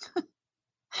why.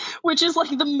 Which is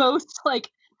like the most like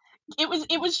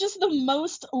it was just the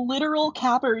most literal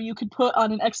capper you could put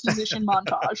on an exposition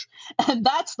montage. And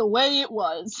that's the way it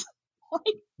was.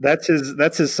 Like, that's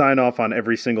his sign off on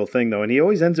every single thing though, and he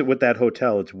always ends it with that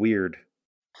hotel. It's weird.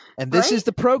 And this is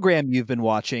the program you've been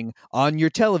watching on your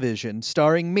television,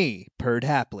 starring me, Perd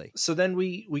Hapley. So then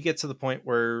we get to the point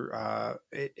where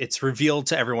it's revealed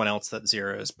to everyone else that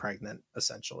Zira is pregnant,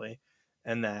 essentially,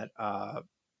 and that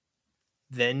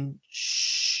then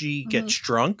she gets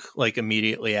drunk like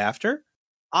immediately after.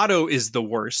 Otto is the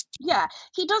worst. Yeah,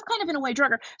 he does kind of in a way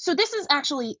drug her. So this is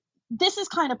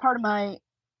kind of part of my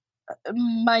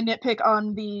nitpick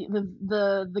on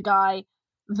the guy,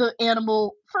 the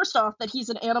animal. First off, that he's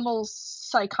an animal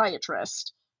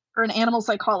psychiatrist or an animal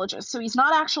psychologist, so he's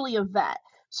not actually a vet.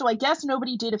 So I guess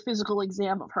nobody did a physical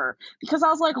exam of her, because I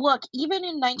was like, look, even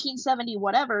in 1970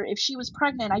 whatever, if she was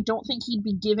pregnant, I don't think he'd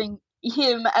be giving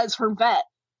him as her vet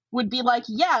would be like,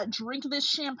 yeah, drink this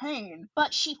champagne.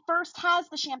 But she first has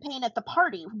the champagne at the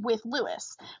party with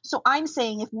Lewis. So I'm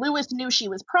saying if Lewis knew she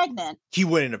was pregnant, he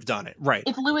wouldn't have done it. Right.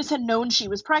 If Lewis had known she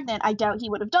was pregnant, I doubt he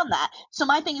would have done that. So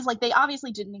my thing is, like, they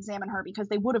obviously didn't examine her because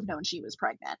they would have known she was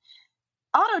pregnant.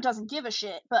 Otto doesn't give a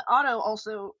shit, but Otto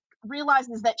also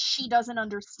realizes that she doesn't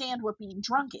understand what being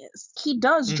drunk is. He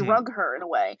does drug her in a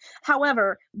way.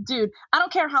 However, dude, I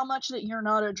don't care how much that you're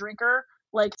not a drinker.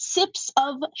 Like, sips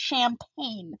of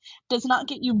champagne does not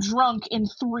get you drunk in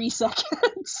 3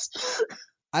 seconds.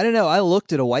 I don't know. I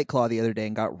looked at a White Claw the other day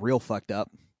and got real fucked up.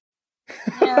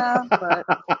 Yeah, but...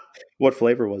 What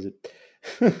flavor was it?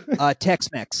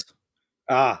 Tex-Mex.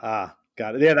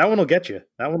 Got it. Yeah, that one will get you.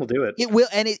 That one will do it. It will,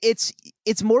 and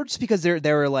it's more just because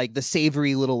there are like the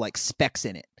savory little like specks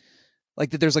in it,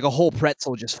 like that. There's like a whole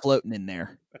pretzel just floating in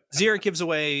there. Zira gives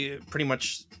away pretty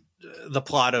much the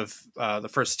plot of the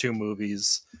first 2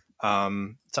 movies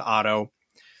to Otto.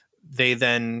 They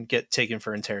then get taken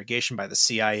for interrogation by the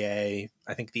CIA,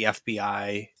 I think the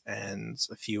FBI, and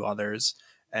a few others.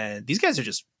 And these guys are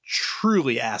just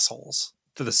truly assholes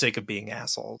for the sake of being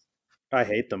assholes. I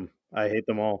hate them. I hate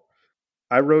them all.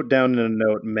 I wrote down in a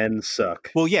note, men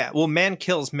suck. Well, yeah. Well, man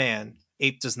kills man.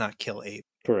 Ape does not kill ape.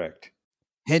 Correct.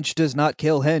 Hench does not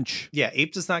kill hench. Yeah,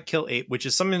 ape does not kill ape, which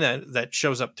is something that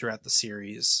shows up throughout the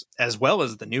series, as well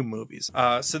as the new movies.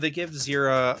 So they give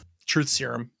Zira truth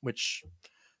serum, which,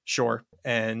 sure,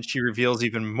 and she reveals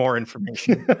even more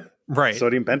information. Right.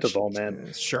 Sodium pentothal,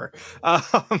 man. Sure.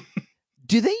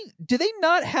 Do they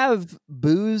not have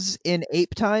booze in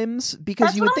ape times? Because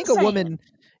That's you would what think I'm a saying. woman...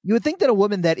 You would think that a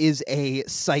woman that is a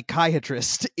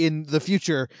psychiatrist in the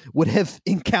future would have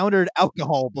encountered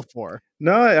alcohol before.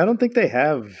 No, I don't think they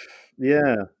have.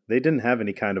 Yeah, they didn't have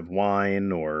any kind of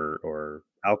wine or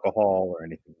alcohol or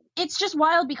anything. It's just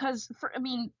wild because,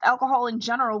 alcohol in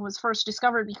general was first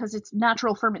discovered because it's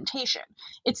natural fermentation.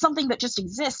 It's something that just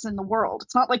exists in the world.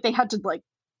 It's not like they had to, like,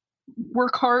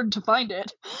 work hard to find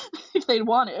it if they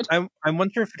wanted. I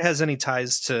wonder if it has any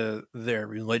ties to their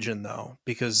religion, though,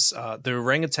 because the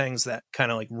orangutans that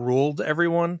kind of like ruled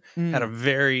everyone had a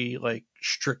very like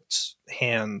strict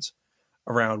hand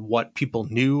around what people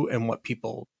knew and what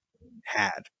people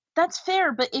had. That's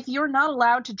fair, but if you're not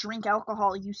allowed to drink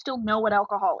alcohol, you still know what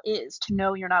alcohol is to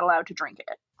know you're not allowed to drink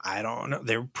it. I don't know.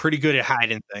 They're pretty good at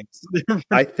hiding things.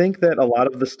 I think that a lot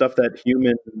of the stuff that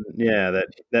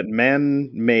that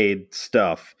man-made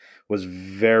stuff was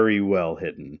very well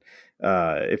hidden.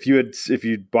 If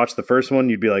you'd watched the first one,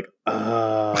 you'd be like,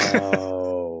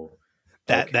 oh,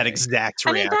 that exact reaction.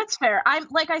 I mean, that's fair.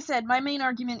 Like I said, my main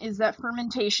argument is that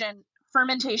fermentation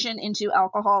into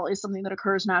alcohol is something that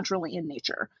occurs naturally in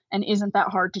nature and isn't that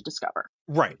hard to discover.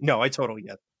 Right. No, I totally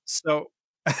get it.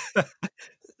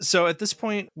 So at this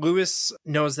point, Lewis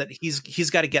knows that he's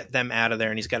got to get them out of there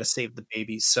and he's got to save the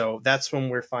baby. So that's when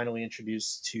we're finally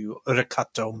introduced to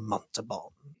Riccardo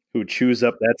Montalban. Who chews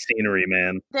up that scenery,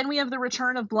 man. Then we have the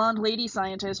return of blonde lady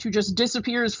scientist who just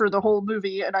disappears for the whole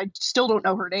movie, and I still don't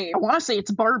know her name. I want to say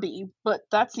it's Barbie, but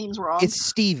that seems wrong. It's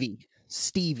Stevie.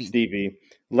 Stevie.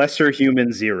 Lesser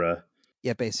human Zira.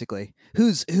 Yeah, basically.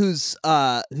 Whose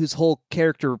whole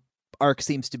character arc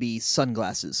seems to be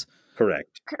sunglasses.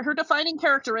 Correct. Her defining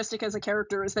characteristic as a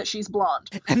character is that she's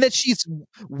blonde. And that she's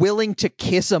willing to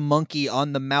kiss a monkey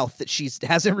on the mouth that she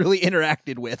hasn't really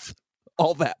interacted with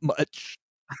all that much.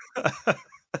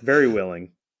 Very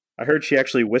willing. I heard she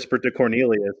actually whispered to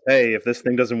Cornelius, hey, if this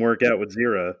thing doesn't work out with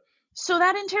Zira. So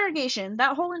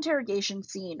that whole interrogation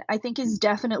scene, I think is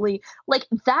definitely, like,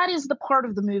 that is the part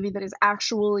of the movie that is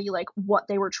actually, like, what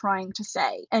they were trying to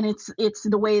say. And it's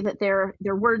the way that their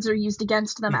words are used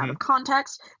against them out of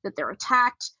context, that they're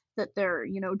attacked, that they're,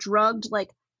 drugged.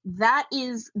 Like, that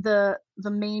is the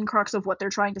main crux of what they're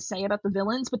trying to say about the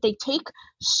villains, but they take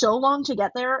so long to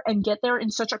get there and get there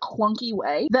in such a clunky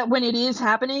way that when it is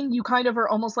happening, you kind of are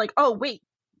almost like, oh, wait,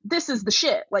 this is the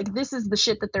shit. Like, this is the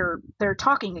shit that they're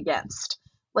talking against.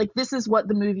 Like, this is what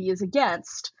the movie is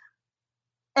against.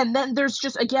 And then there's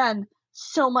just, again,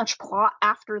 so much plot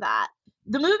after that.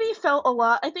 The movie felt a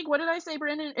lot, I think, what did I say,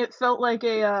 Brandon? It felt like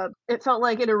an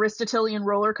Aristotelian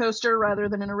roller coaster rather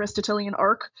than an Aristotelian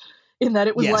arc, in that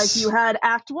it was like you had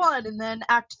Act 1 and then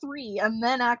Act 3 and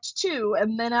then Act 2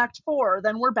 and then Act 4.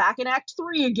 Then we're back in Act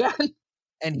 3 again.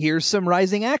 And here's some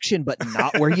rising action, but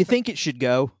not where you think it should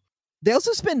go. They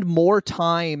also spend more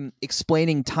time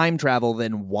explaining time travel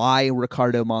than why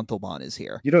Ricardo Montalban is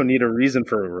here. You don't need a reason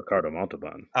for Ricardo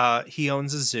Montalban. He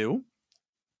owns a zoo,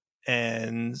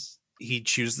 and he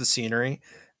chews the scenery.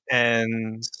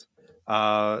 And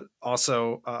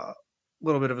also, a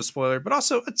little bit of a spoiler, but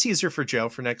also a teaser for Joe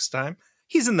for next time.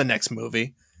 He's in the next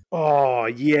movie. Oh,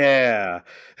 yeah.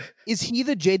 Is he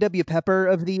the J.W. Pepper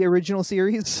of the original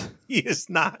series? He is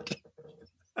not.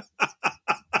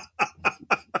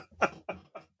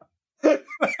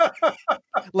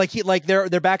 Like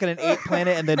they're back on an ape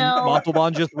planet and then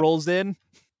Montalban just rolls in?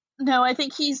 No, I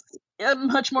think he's a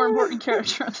much more important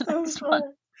character in the next one.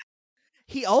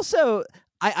 He also,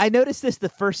 I noticed this the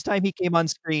first time he came on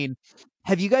screen.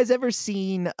 Have you guys ever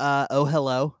seen Oh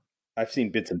Hello? I've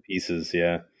seen bits and pieces,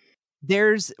 yeah.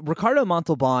 There's Ricardo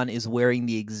Montalban is wearing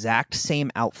the exact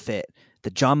same outfit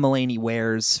that John Mulaney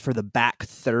wears for the back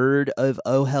third of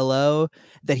Oh Hello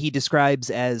that he describes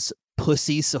as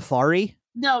Pussy Safari.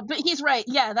 No, but he's right.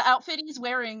 Yeah, the outfit he's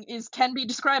wearing can be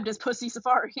described as Pussy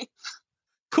Safari.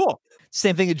 Cool.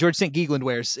 Same thing that George St. Geegland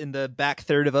wears in the back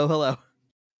third of Oh Hello.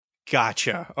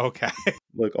 Gotcha. Okay.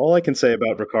 Look, all I can say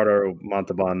about Ricardo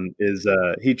Montalban is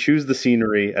he chews the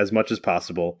scenery as much as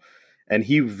possible, and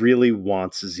he really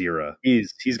wants Zira.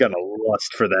 He's got a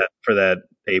lust for that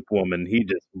ape woman. He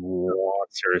just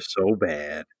wants her so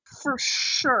bad. For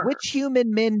sure. Which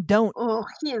human men don't? Oh,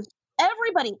 he is.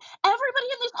 Everybody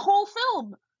in this whole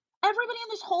film. Everybody in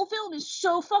this whole film is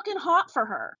so fucking hot for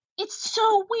her. It's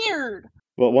so weird.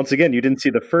 Well, once again, you didn't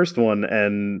see the first one,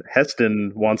 and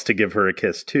Heston wants to give her a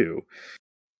kiss, too.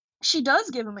 She does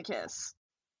give him a kiss.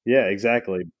 Yeah,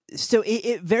 exactly. So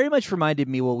it very much reminded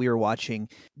me while we were watching.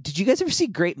 Did you guys ever see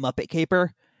Great Muppet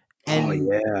Caper? And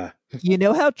yeah. You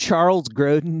know how Charles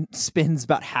Grodin spends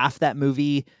about half that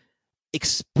movie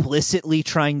explicitly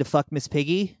trying to fuck Miss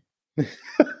Piggy?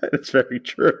 That's very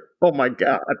true. Oh my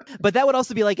god. But that would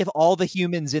also be like if all the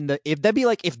humans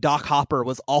if Doc Hopper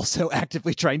was also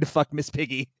actively trying to fuck Miss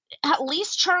Piggy. At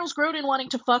least Charles Grodin wanting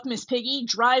to fuck Miss Piggy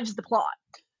drives the plot.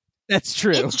 That's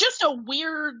true. It's just a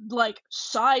weird, like,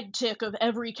 side tick of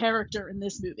every character in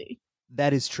this movie.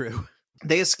 That is true.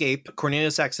 They escape.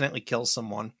 Cornelius accidentally kills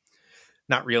someone,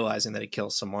 not realizing that he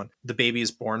kills someone. The baby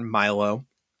is born, Milo,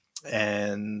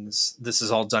 and this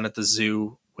is all done at the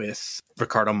zoo with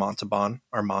Ricardo Montalban,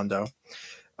 Armando.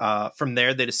 From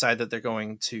there, they decide that they're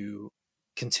going to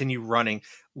continue running.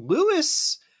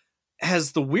 Lewis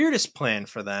has the weirdest plan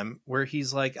for them, where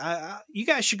he's like, you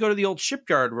guys should go to the old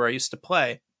shipyard where I used to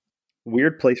play.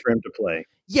 Weird place for him to play.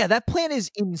 Yeah, that plan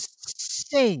is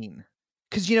insane.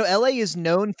 Because, LA is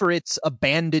known for its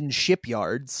abandoned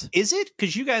shipyards. Is it?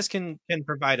 Because you guys can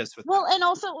provide us with Well, and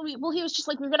also, he was just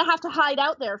like, we're going to have to hide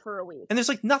out there for a week. And there's,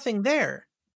 like, nothing there.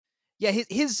 Yeah,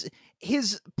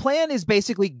 his plan is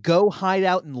basically go hide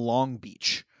out in Long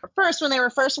Beach. First, when they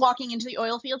were first walking into the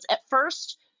oil fields, at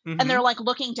first, and they're, like,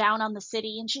 looking down on the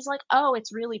city, and she's like, oh,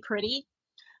 it's really pretty.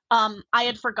 I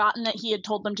had forgotten that he had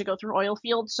told them to go through oil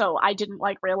fields, so I didn't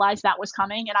realize that was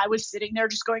coming, and I was sitting there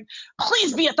just going,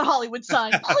 please be at the Hollywood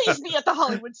sign, please be at the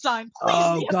Hollywood sign,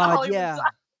 please be at the Hollywood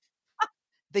sign.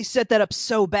 They set that up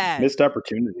so bad. Missed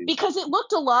opportunity. Because it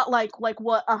looked a lot like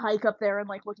what a hike up there and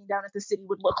looking down at the city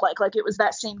would look like. Like it was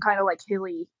that same kind of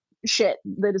hilly shit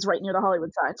that is right near the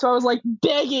Hollywood sign. So I was like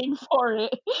begging for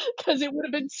it because it would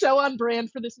have been so on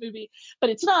brand for this movie, but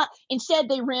it's not. Instead,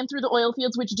 they ran through the oil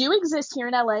fields, which do exist here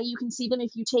in LA. You can see them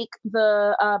if you take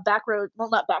the back road. Well,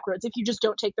 not back roads. If you just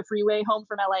don't take the freeway home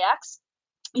from LAX,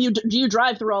 you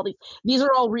drive through all these. These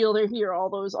are all real. They're here. All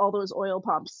those oil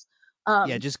pumps.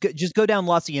 Yeah, just go down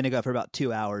La Cienega for about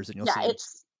 2 hours and you'll see them.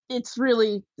 It's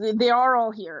really, they are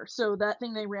all here. So that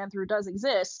thing they ran through does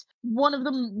exist. One of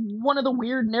the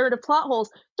weird narrative plot holes,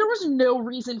 there was no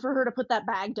reason for her to put that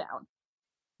bag down.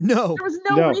 No. There was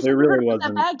no reason there for her really to put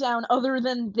that wasn't. bag down other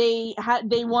than they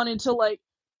wanted to, like,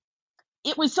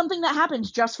 it was something that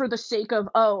happened just for the sake of,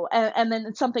 and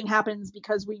then something happens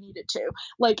because we needed to.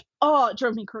 Like, it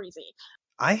drove me crazy.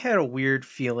 I had a weird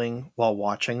feeling while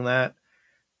watching that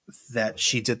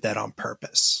she did that on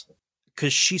purpose.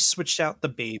 Because she switched out the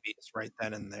babies right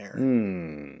then and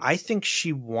there. I think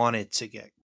she wanted to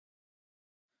get.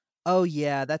 Oh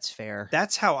yeah, that's fair.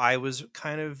 That's how I was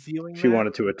kind of viewing. She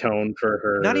wanted to atone for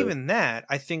her. Not even that.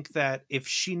 I think that if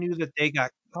she knew that they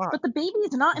got caught, but the baby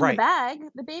is not in the bag.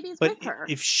 The baby's with her.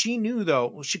 If she knew,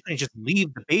 though, she couldn't just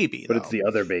leave the baby. But it's the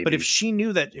other baby. But if she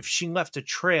knew that if she left a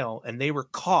trail and they were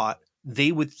caught,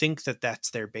 they would think that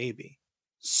that's their baby.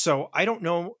 So I don't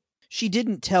know. She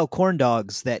didn't tell Corn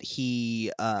Dogs that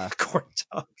he Corn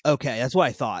Dog. Okay, that's what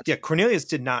I thought. Yeah, Cornelius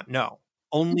did not know.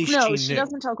 Only she knew. She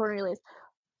doesn't tell Cornelius.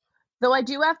 Though I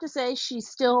do have to say, she's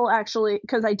still actually,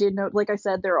 because I did note, like I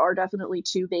said, there are definitely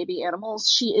 2 baby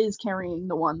animals. She is carrying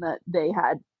the one that they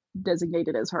had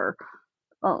designated as her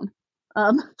own.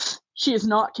 She is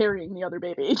not carrying the other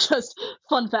baby. Just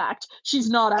fun fact. She's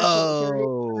not actually carrying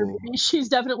the other baby. She's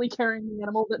definitely carrying the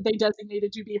animal that they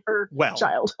designated to be her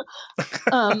child.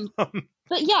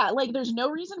 But yeah, like, there's no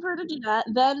reason for her to do that.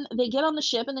 Then they get on the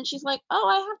ship, and then she's like, "Oh,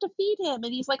 I have to feed him,"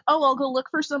 and he's like, "Oh, I'll go look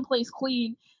for someplace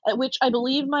clean." At which I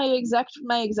believe my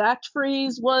exact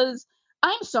phrase was,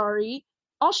 "I'm sorry.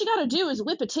 All she got to do is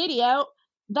whip a titty out.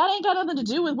 That ain't got nothing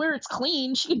to do with where it's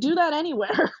clean. She could do that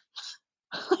anywhere."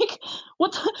 Like,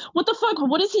 what the fuck?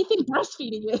 What does he think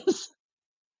breastfeeding is?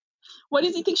 Why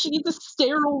does he think she needs a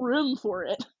sterile room for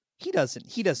it? He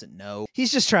doesn't know.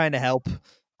 He's just trying to help.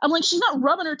 I'm like, she's not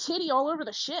rubbing her titty all over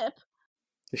the ship.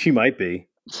 She might be.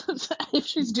 If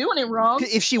she's doing it wrong.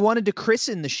 If she wanted to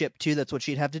christen the ship too, that's what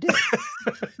she'd have to do.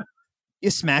 You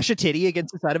smash a titty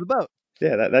against the side of a boat.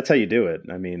 Yeah, that's how you do it.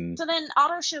 I mean. So then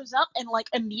Otto shows up and, like,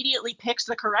 immediately picks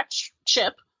the correct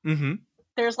ship. Mm-hmm.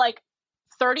 There's like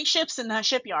 30 ships in that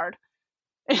shipyard.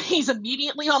 He's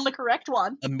immediately on the correct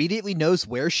one. Immediately knows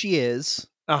where she is.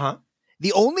 Uh-huh.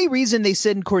 The only reason they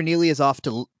send Cornelius off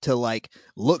to like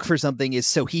look for something is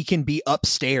so he can be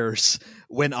upstairs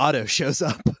when Otto shows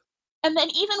up. And then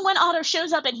even when Otto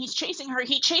shows up and he's chasing her,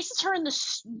 he chases her in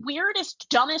the weirdest,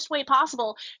 dumbest way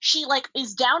possible. She, like,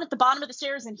 is down at the bottom of the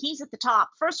stairs and he's at the top.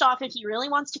 First off, if he really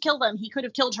wants to kill them, he could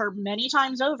have killed her many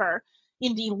times over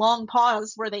in the long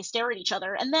pause where they stare at each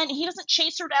other. And then he doesn't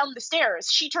chase her down the stairs.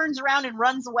 She turns around and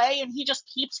runs away, and he just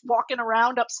keeps walking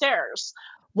around upstairs.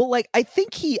 Well, like, I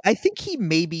think he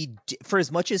maybe, for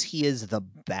as much as he is the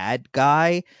bad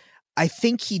guy, I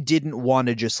think he didn't want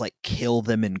to just, like, kill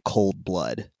them in cold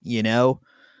blood, you know?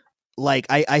 Like,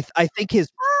 I think his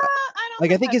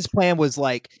I think his plan was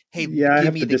like, hey, yeah, I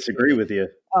have to disagree with you.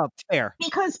 Oh, fair.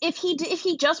 Because if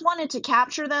he just wanted to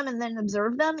capture them and then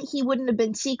observe them, he wouldn't have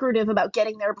been secretive about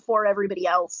getting there before everybody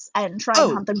else and trying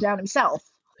to hunt them down himself.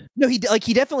 No, he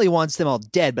definitely wants them all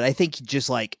dead, but I think just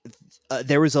like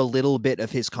there was a little bit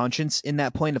of his conscience in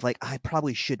that point of like, I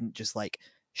probably shouldn't just like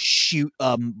shoot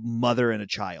a mother and a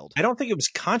child. I don't think it was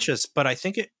conscious, but I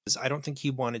don't think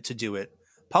he wanted to do it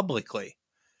publicly,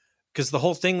 because the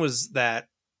whole thing was that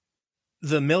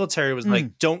the military was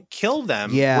like, don't kill them.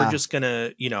 Yeah. We're just going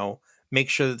to, make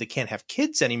sure that they can't have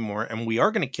kids anymore. And we are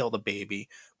going to kill the baby,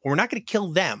 but we're not going to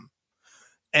kill them.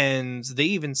 And they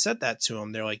even said that to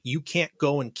him. They're like, you can't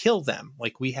go and kill them.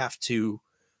 Like, we have to,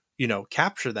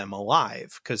 capture them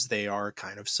alive because they are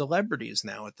kind of celebrities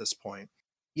now at this point.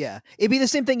 Yeah. It'd be the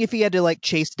same thing if he had to like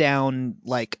chase down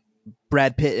like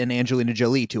Brad Pitt and Angelina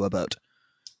Jolie to a boat.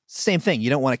 Same thing. You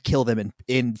don't want to kill them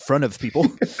in front of people.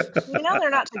 They're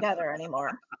not together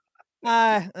anymore.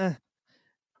 I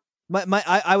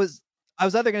was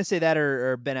either going to say that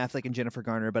or Ben Affleck and Jennifer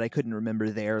Garner, but I couldn't remember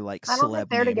their like celeb. I don't think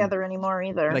they're name. Together anymore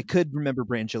either. But I could remember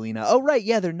Brangelina. Oh right,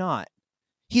 yeah, they're not.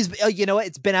 He's you know what?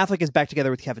 It's Ben Affleck is back together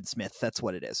with Kevin Smith. That's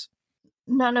what it is.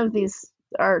 None of these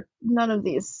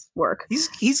work.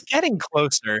 He's getting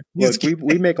closer. Look,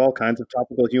 we make all kinds of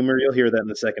topical humor. You'll hear that in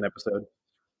the second episode.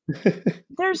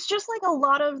 There's just like a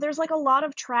lot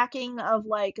of tracking of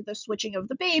like the switching of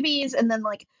the babies, and then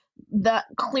like that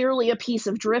clearly a piece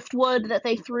of driftwood that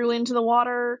they threw into the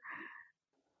water.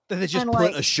 That they just And,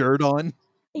 put like, a shirt on.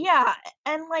 Yeah,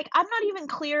 and like I'm not even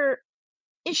clear.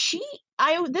 Is she?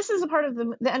 This is a part of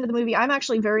the end of the movie I'm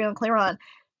actually very unclear on.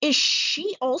 Is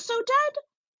she also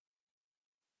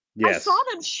dead? I Yes. saw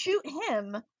them shoot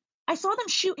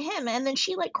him, and then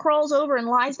she like crawls over and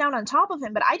lies down on top of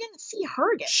him, but I didn't see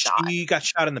her get shot. She got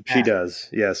shot in the back. She does.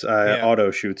 Yes. Yeah.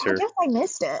 Otto shoots I her. guess I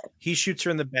missed it. He shoots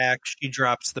her in the back. She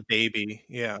drops the baby.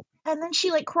 Yeah. And then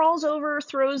she like crawls over,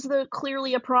 throws the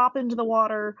clearly a prop into the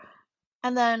water,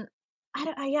 and then I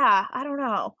don't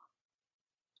know.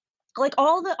 Like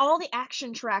all the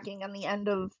action tracking on the end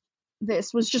of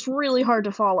this was just really hard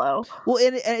to follow. Well,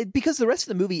 and because the rest of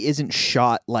the movie isn't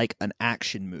shot like an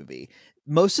action movie.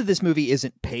 Most of this movie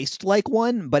isn't paced like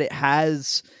one, but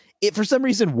it for some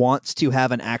reason wants to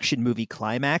have an action movie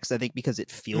climax, I think because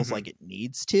it feels like it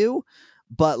needs to.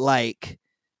 But like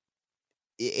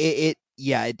it's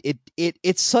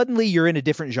suddenly you're in a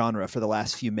different genre for the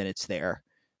last few minutes there.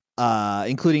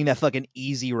 Including that fucking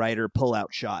Easy Rider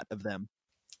pullout shot of them.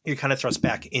 You're kind of thrust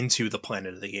back into the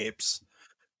Planet of the Apes.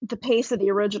 The pace of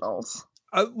the originals.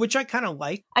 Which I kind of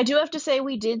like. I do have to say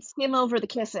we did skim over the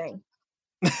kissing.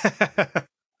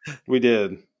 We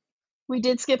did. We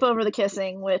did skip over the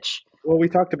kissing, which... Well, we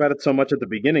talked about it so much at the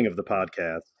beginning of the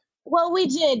podcast. Well, we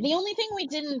did. The only thing we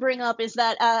didn't bring up is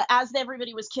that as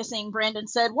everybody was kissing, Brandon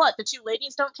said, "What? The two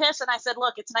ladies don't kiss?" And I said,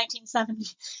 "Look, it's 1970.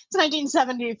 It's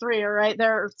 1973, all right?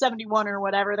 They're 71 or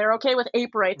whatever. They're okay with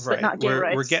ape rights, but not gay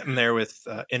rights." We're getting there with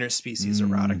interspecies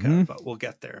erotica, but we'll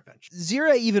get there eventually.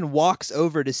 Zira even walks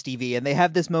over to Stevie, and they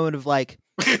have this moment of like,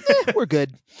 "We're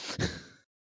good."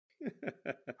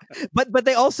 but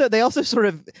they also sort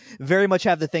of very much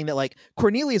have the thing that like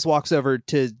Cornelius walks over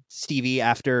to Stevie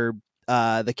after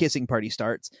the kissing party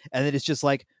starts, and then it's just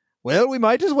like, well, we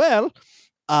might as well.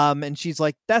 And she's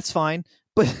like, that's fine.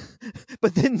 But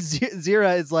then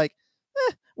Zira is like,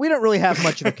 we don't really have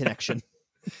much of a connection.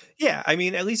 Yeah, I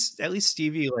mean, at least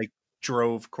Stevie like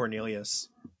drove Cornelius.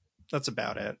 That's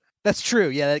about it. That's true.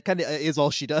 Yeah, that kind of is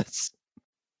all she does.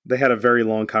 They had a very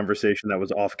long conversation that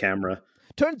was off camera.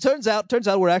 Turns out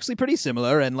we're actually pretty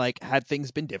similar, and like had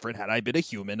things been different, had I been a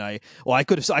human, I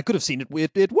could have seen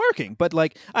it working, but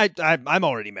like I'm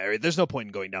already married. There's no point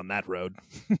in going down that road.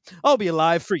 I'll be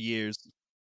alive for years.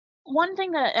 One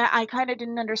thing that I kind of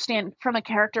didn't understand from a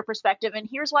character perspective, and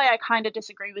here's why I kind of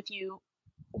disagree with you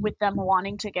with them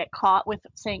wanting to get caught, with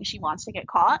saying she wants to get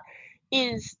caught,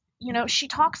 is, you know, she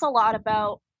talks a lot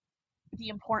about the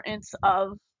importance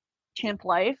of chimp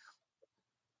life.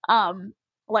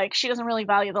 Like, she doesn't really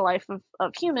value the life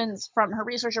of humans from her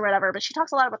research or whatever, but she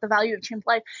talks a lot about the value of chimp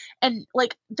life. And,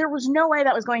 like, there was no way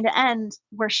that was going to end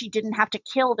where she didn't have to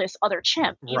kill this other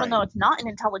chimp, even though it's not an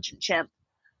intelligent chimp.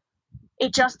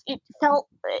 It felt,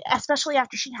 especially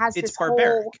after she has this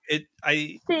barbaric. whole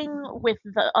thing with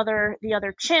the other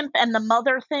chimp and the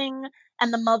mother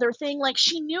thing, like,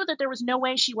 she knew that there was no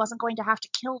way she wasn't going to have to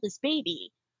kill this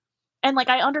baby. And, like,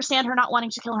 I understand her not wanting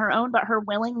to kill her own, but her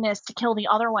willingness to kill the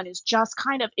other one is just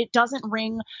kind of, it doesn't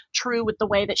ring true with the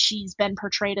way that she's been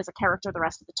portrayed as a character the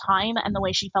rest of the time and the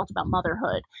way she felt about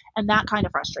motherhood. And that kind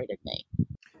of frustrated me.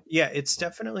 Yeah, it's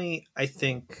definitely, I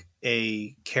think,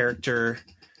 a character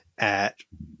at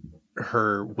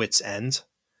her wit's end.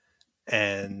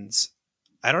 And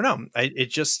I don't know.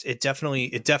 It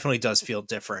definitely does feel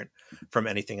different from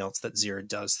anything else that Zira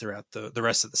does throughout the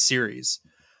rest of the series.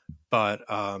 But,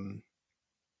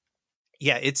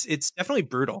 yeah, it's definitely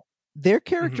brutal. Their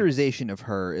characterization of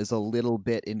her is a little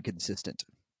bit inconsistent.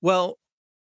 Well,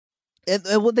 and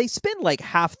they spend like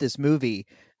half this movie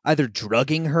either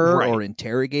drugging her or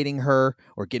interrogating her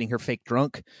or getting her fake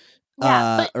drunk,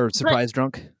 or surprise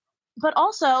drunk. But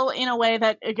also in a way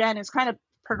that, again, is kind of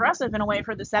progressive in a way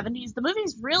for the 70s. The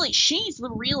movie's really, she's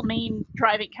the real main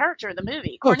driving character of the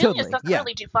movie. Cornelius doesn't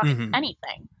really do fucking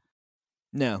anything.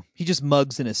 No, he just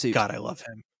mugs in a suit. God, I love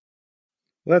him.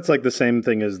 Well, that's like the same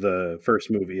thing as the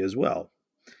first movie as well.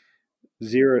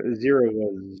 Zira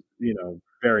was,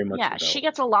 very much developed. She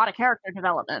gets a lot of character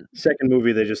development. Second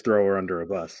movie, they just throw her under a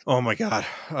bus. Oh my God.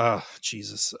 Oh,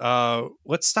 Jesus.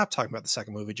 Let's stop talking about the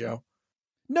second movie, Joe.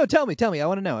 No, tell me. I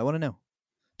want to know.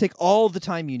 Take all the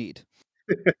time you need.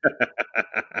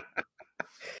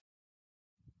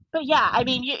 But yeah, I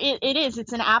mean,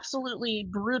 it's an absolutely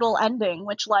brutal ending,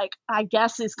 which, like, I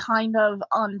guess is kind of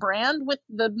on brand with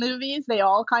the movies. They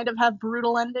all kind of have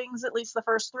brutal endings, at least the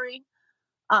first three.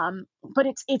 But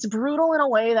it's brutal in a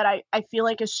way that I feel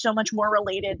like is so much more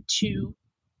related to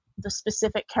the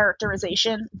specific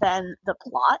characterization than the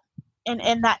plot. and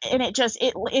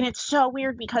it's so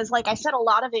weird because, like I said, a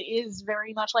lot of it is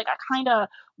very much like a kind of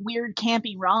weird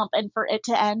campy romp, and for it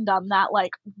to end on that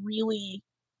like really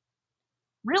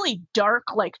really dark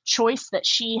like choice that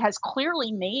she has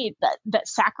clearly made, that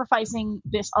sacrificing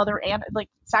this other and like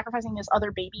sacrificing this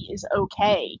other baby is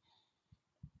okay,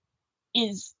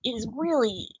 is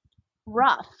really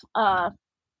rough. I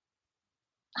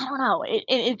don't know.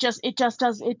 It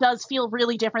does feel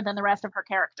really different than the rest of her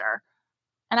character.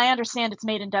 And I understand it's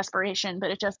made in desperation, but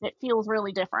it feels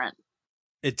really different.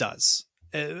 It does.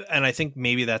 And I think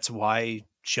maybe that's why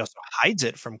she also hides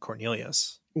it from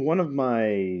Cornelius. One of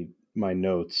my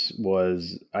notes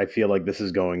was, I feel like this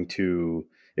is going to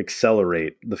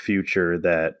accelerate the future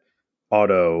that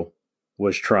Otto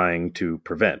was trying to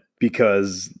prevent,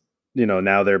 because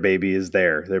now their baby is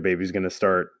there. Their baby's going to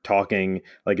start talking.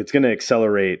 Like, it's going to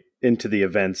accelerate into the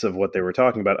events of what they were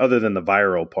talking about, other than the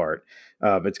viral part.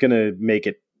 It's going to make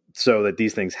it so that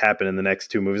these things happen in the next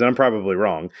two movies. And I'm probably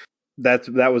wrong. That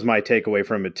was my takeaway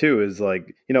from it too, is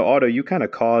like, Otto, you kind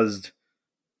of caused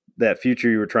that future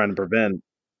you were trying to prevent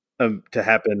to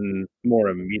happen more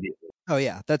immediately. Oh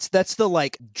yeah, that's the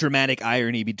like dramatic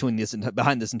irony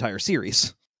behind this entire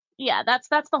series. Yeah, that's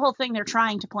the whole thing they're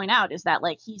trying to point out, is that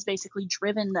like he's basically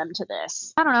driven them to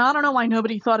this. I don't know why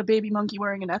nobody thought a baby monkey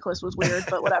wearing a necklace was weird,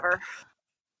 but whatever.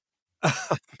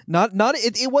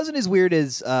 It wasn't as weird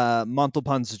as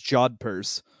Montalban's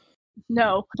jodhpurs.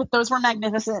 No, but those were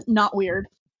magnificent, not weird.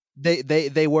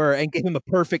 They were, and gave him a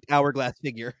perfect hourglass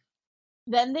figure.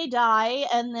 Then they die,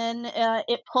 and then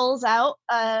it pulls out,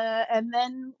 and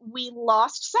then we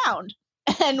lost sound.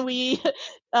 And we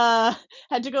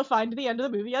had to go find the end of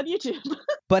the movie on YouTube.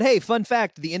 But hey, fun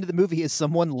fact, the end of the movie is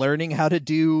someone learning how to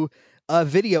do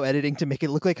video editing to make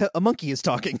it look like a monkey is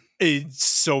talking. It's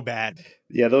so bad.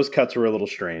 Yeah, those cuts were a little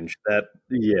strange.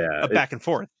 Back and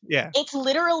forth. Yeah. It's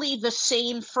literally the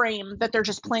same frame that they're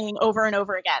just playing over and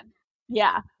over again.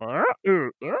 Yeah.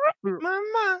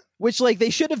 Which, like, they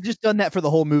should have just done that for the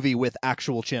whole movie with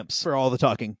actual chimps for all the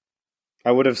talking.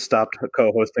 I would have stopped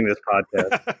co-hosting this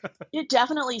podcast. It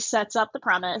definitely sets up the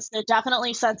premise. It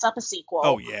definitely sets up a sequel.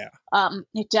 Oh, yeah.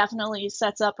 It definitely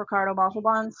sets up Ricardo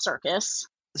Montalban's circus.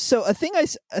 So a thing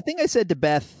I said to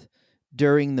Beth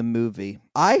during the movie,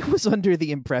 I was under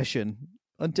the impression,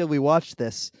 until we watched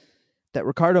this, that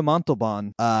Ricardo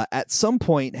Montalban at some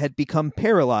point had become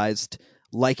paralyzed,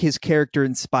 like his character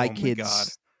in Spy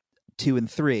Kids 2 and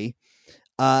 3.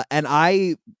 And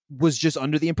I was just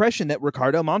under the impression that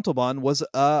Ricardo Montalban was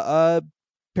a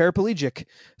paraplegic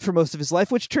for most of his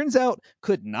life, which turns out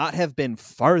could not have been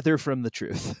farther from the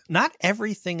truth. Not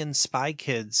everything in Spy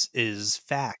Kids is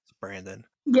fact, Brandon.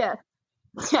 Yeah.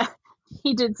 Yeah,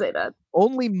 he did say that.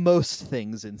 Only most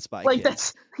things in Spy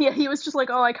Kids. He was just like,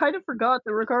 oh, I kind of forgot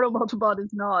that Ricardo Montalban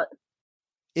is not.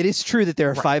 It is true that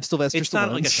there are 5 Sylvester Stallones. It's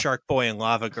not like a Shark Boy and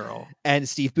Lava Girl. And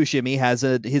Steve Buscemi has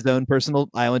his own personal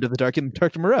Island of the Dark and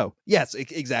Moreau. Yes,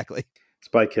 exactly.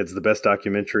 Spy Kids, the best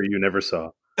documentary you never saw.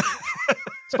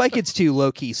 Spy Kids 2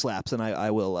 low-key slaps, and I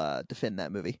will defend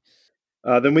that movie.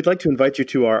 Then we'd like to invite you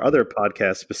to our other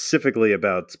podcast specifically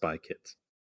about Spy Kids.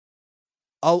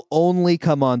 I'll only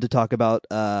come on to talk about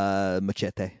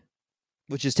Machete,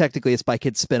 which is technically a Spy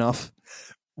Kids spinoff.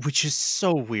 Which is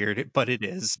so weird, but it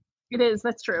is. It is,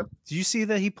 that's true. Do you see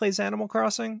that he plays Animal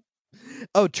Crossing?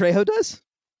 Oh, Trejo does?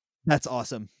 That's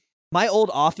awesome. My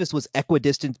old office was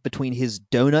equidistant between his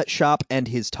donut shop and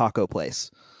his taco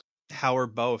place. How are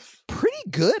both? Pretty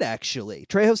good, actually.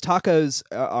 Trejo's tacos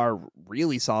are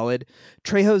really solid.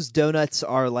 Trejo's donuts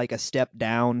are like a step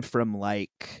down from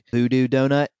like Voodoo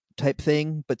Donut type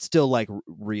thing, but still like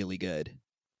really good.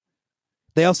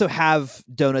 They also have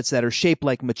donuts that are shaped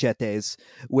like machetes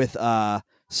with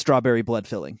strawberry blood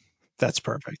filling. That's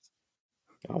perfect.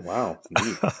 Oh, wow.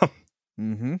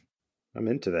 Mm-hmm. I'm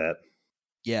into that.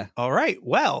 Yeah. All right.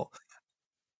 Well.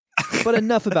 But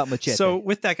enough about Machete. So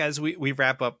with that, guys, we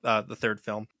wrap up the third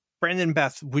film. Brandon and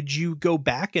Beth, would you go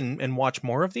back and watch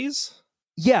more of these?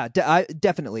 Yeah,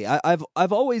 definitely. I've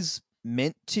always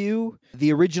meant to.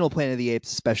 The original Planet of the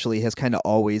Apes especially has kind of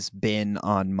always been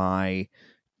on my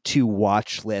to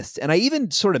watch list. And I even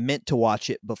sort of meant to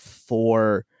watch it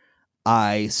before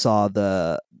I saw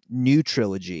the new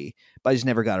trilogy, but I just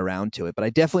never got around to it. But I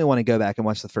definitely want to go back and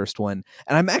watch the first one.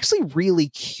 And I'm actually really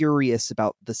curious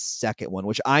about the second one,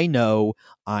 which I know.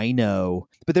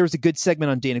 But there was a good segment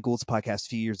on Dana Gould's podcast a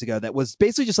few years ago that was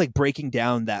basically just like breaking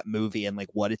down that movie and like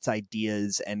what its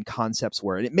ideas and concepts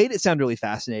were. And it made it sound really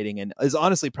fascinating and is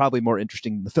honestly probably more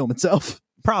interesting than the film itself.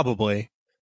 Probably.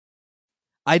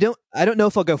 I don't know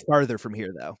if I'll go farther from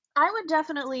here though. I would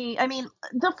definitely. I mean,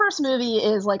 the first movie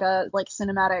is like a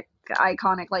cinematic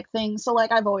iconic thing. So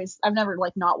I've never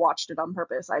not watched it on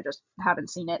purpose. I just haven't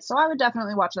seen it. So I would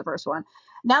definitely watch the first one.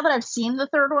 Now that I've seen the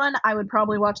third one, I would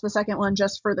probably watch the second one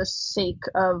just for the sake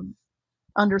of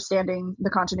understanding the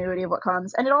continuity of what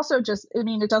comes. And it also just, I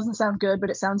mean, it doesn't sound good, but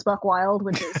it sounds buck wild,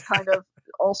 which is kind of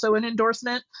also an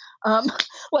endorsement.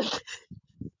 Like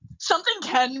something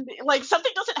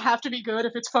something doesn't have to be good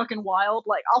if it's fucking wild.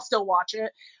 I'll still watch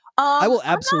it. I will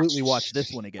absolutely watch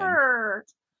this one again.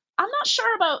 I'm not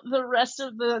sure about the rest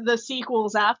of the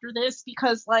sequels after this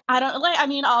because I don't I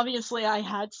mean, obviously I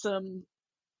had some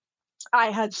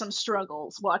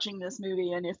struggles watching this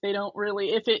movie, and if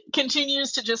it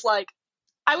continues to just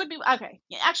I would be okay.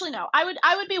 Actually, no. I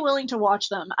would be willing to watch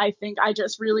them. I think I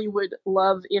just really would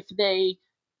love if they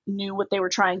knew what they were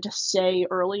trying to say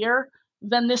earlier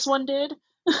than this one did.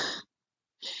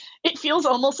 It feels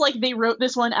almost like they wrote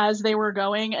this one as they were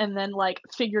going and then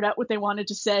figured out what they wanted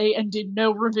to say and did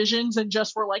no revisions and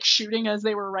just were shooting as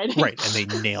they were writing. Right, and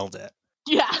they nailed it.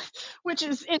 Yeah, which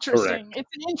is interesting. Correct. It's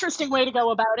an interesting way to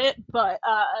go about it, but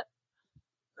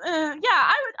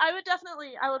yeah,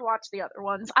 I would watch the other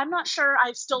ones. I'm not sure.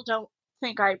 I still don't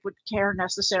think I would care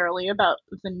necessarily about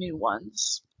the new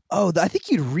ones. Oh, I think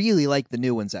you'd really like the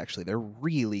new ones. Actually, they're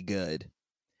really good.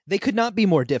 They could not be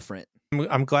more different.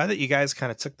 I'm glad that you guys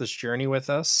kind of took this journey with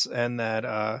us, and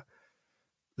that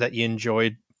you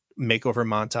enjoyed makeover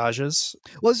montages.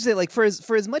 Well, I was gonna say,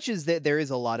 for as much as there is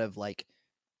a lot of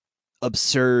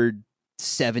absurd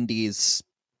 70s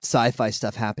sci-fi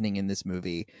stuff happening in this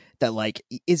movie that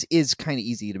is kind of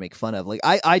easy to make fun of.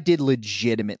 I did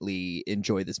legitimately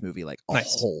enjoy this movie a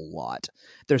Nice. whole lot.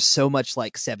 There's so much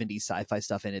 70s sci-fi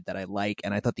stuff in it that I like,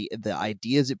 and I thought the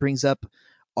ideas it brings up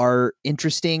are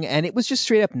interesting, and it was just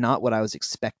straight up not what I was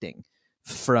expecting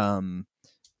from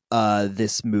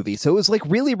this movie. So it was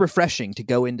really refreshing to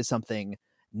go into something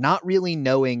not really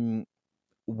knowing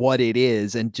what it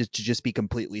is and just be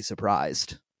completely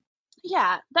surprised.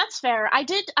 Yeah, that's fair. I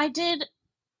did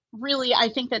really, I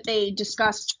think that they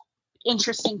discussed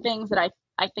interesting things that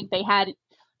I think they had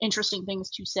interesting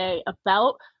things to say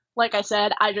about. Like I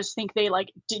said, I just think they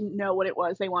didn't know what it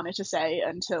was they wanted to say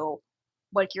until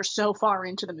you're so far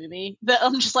into the movie that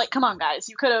I'm just come on guys,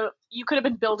 you could have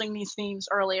been building these themes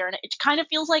earlier. And it kind of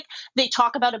feels like they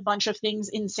talk about a bunch of things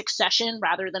in succession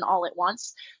rather than all at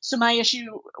once. So my issue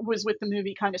was with the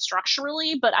movie kind of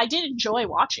structurally, but I did enjoy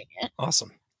watching it.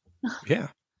 Awesome. Yeah.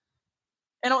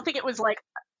 I don't think it was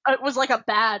a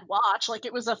bad watch.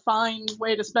 It was a fine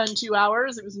way to spend 2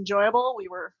 hours. It was enjoyable.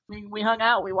 We hung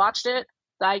out, we watched it.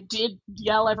 I did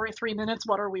yell every 3 minutes,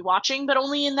 "What are we watching?" But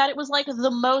only in that it was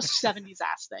the most 70s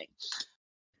ass thing.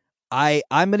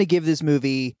 I'm gonna give this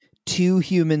movie 2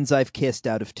 humans I've kissed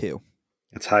out of 2.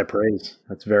 That's high praise.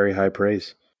 That's very high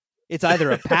praise. It's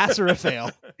either a pass or a fail.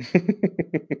 I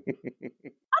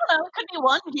don't know. It could be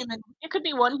one human. It could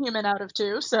be one human out of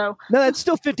 2. So No, that's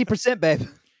still 50%, babe.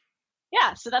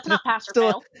 yeah, so that's not pass or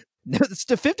Still- fail. No, it's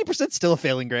still 50%. Still a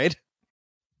failing grade.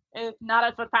 Not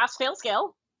at the pass-fail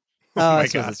scale. Oh, my I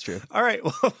suppose God. that's true. All right.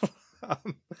 Well,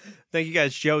 thank you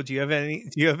guys. Joe, do you have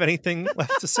anything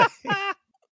left to say?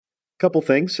 Couple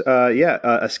things.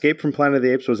 Escape from Planet of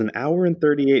the Apes was an hour and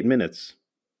 38 minutes,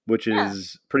 which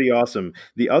is pretty awesome.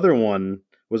 The other one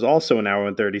was also an hour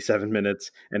and 37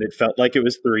 minutes, and it felt like it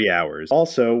was 3 hours.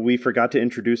 Also, we forgot to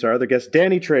introduce our other guest,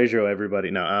 Danny Trejo,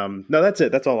 everybody. No, that's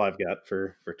it. That's all I've got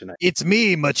for tonight. It's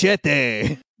me,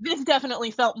 Machete. This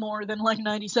definitely felt more than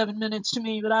 97 minutes to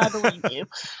me, but I believe you.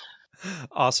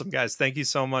 Awesome, guys. Thank you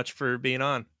so much for being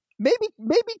on. Maybe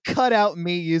cut out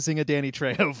me using a Danny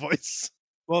Trejo voice.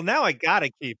 Well, now I gotta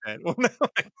keep it. Well,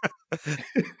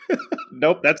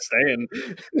 Nope, that's staying.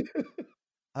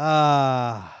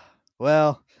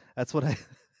 Well, that's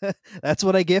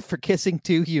what I get for kissing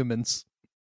 2 humans.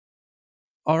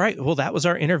 all right. Well, that was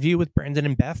our interview with Brandon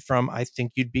and Beth from I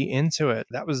Think You'd Be Into It.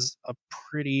 That was a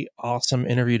pretty awesome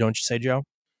interview, don't you say, Joe?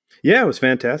 Yeah, it was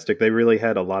fantastic. They really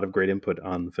had a lot of great input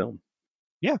on the film.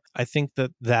 Yeah, I think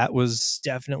that was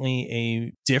definitely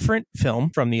a different film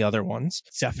from the other ones.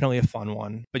 It's definitely a fun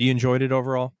one, but you enjoyed it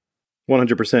overall?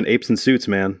 100% apes in suits,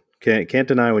 man. Can't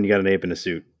deny when you got an ape in a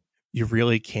suit. You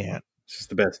really can't. It's just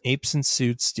the best. Apes in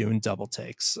suits doing double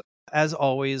takes. As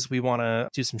always, we want to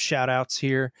do some shout outs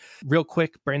here. Real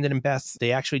quick, Brandon and Beth,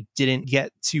 they actually didn't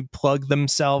get to plug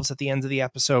themselves at the end of the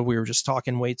episode. We were just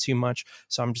talking way too much.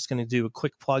 So I'm just going to do a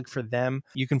quick plug for them.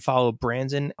 You can follow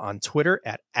Brandon on Twitter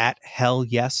at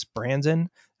HellYesBrandon.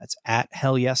 That's at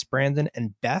HellYesBrandon.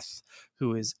 And Beth,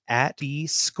 who is at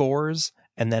BScores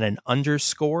and then an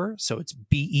underscore. So it's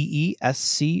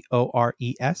BEESCORES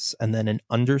and then an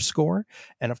underscore.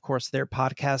 And of course, their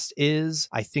podcast is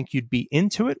I Think You'd Be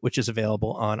Into It, which is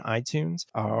available on iTunes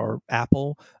or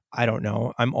Apple. I don't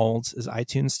know. I'm old. Is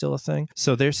iTunes still a thing?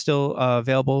 So they're still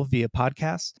available via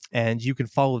podcast. And you can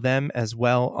follow them as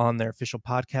well on their official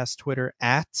podcast Twitter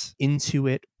at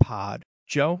IntuitPod.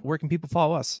 Joe, where can people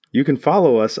follow us? You can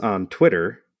follow us on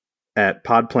Twitter at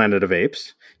Pod Planet of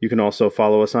Apes. You can also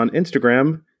follow us on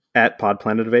Instagram at Pod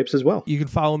Planet of Apes as well. You can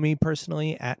follow me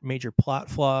personally at Major Plot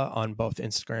Flaw on both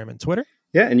Instagram and Twitter.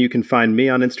 Yeah, and you can find me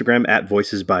on Instagram at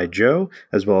Voices by Joe,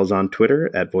 as well as on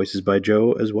Twitter at Voices by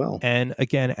Joe as well. And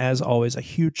again, as always, a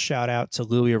huge shout out to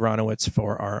Louis Aronowitz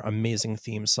for our amazing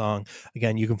theme song.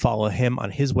 Again, you can follow him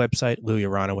on his website,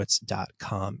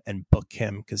 louisaronowitz.com, and book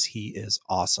him because he is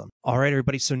awesome. All right,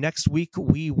 everybody. So next week,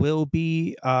 we will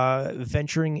be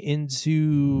venturing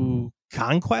into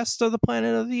Conquest of the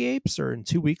Planet of the Apes, or in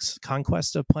 2 weeks,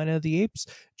 Conquest of Planet of the Apes.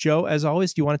 Joe, as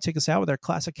always, do you want to take us out with our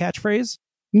classic catchphrase?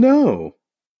 No.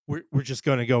 We're just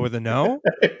going to go with a no?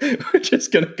 We're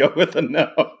just going to go with a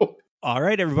no. All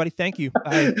right, everybody. Thank you.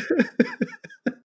 Bye.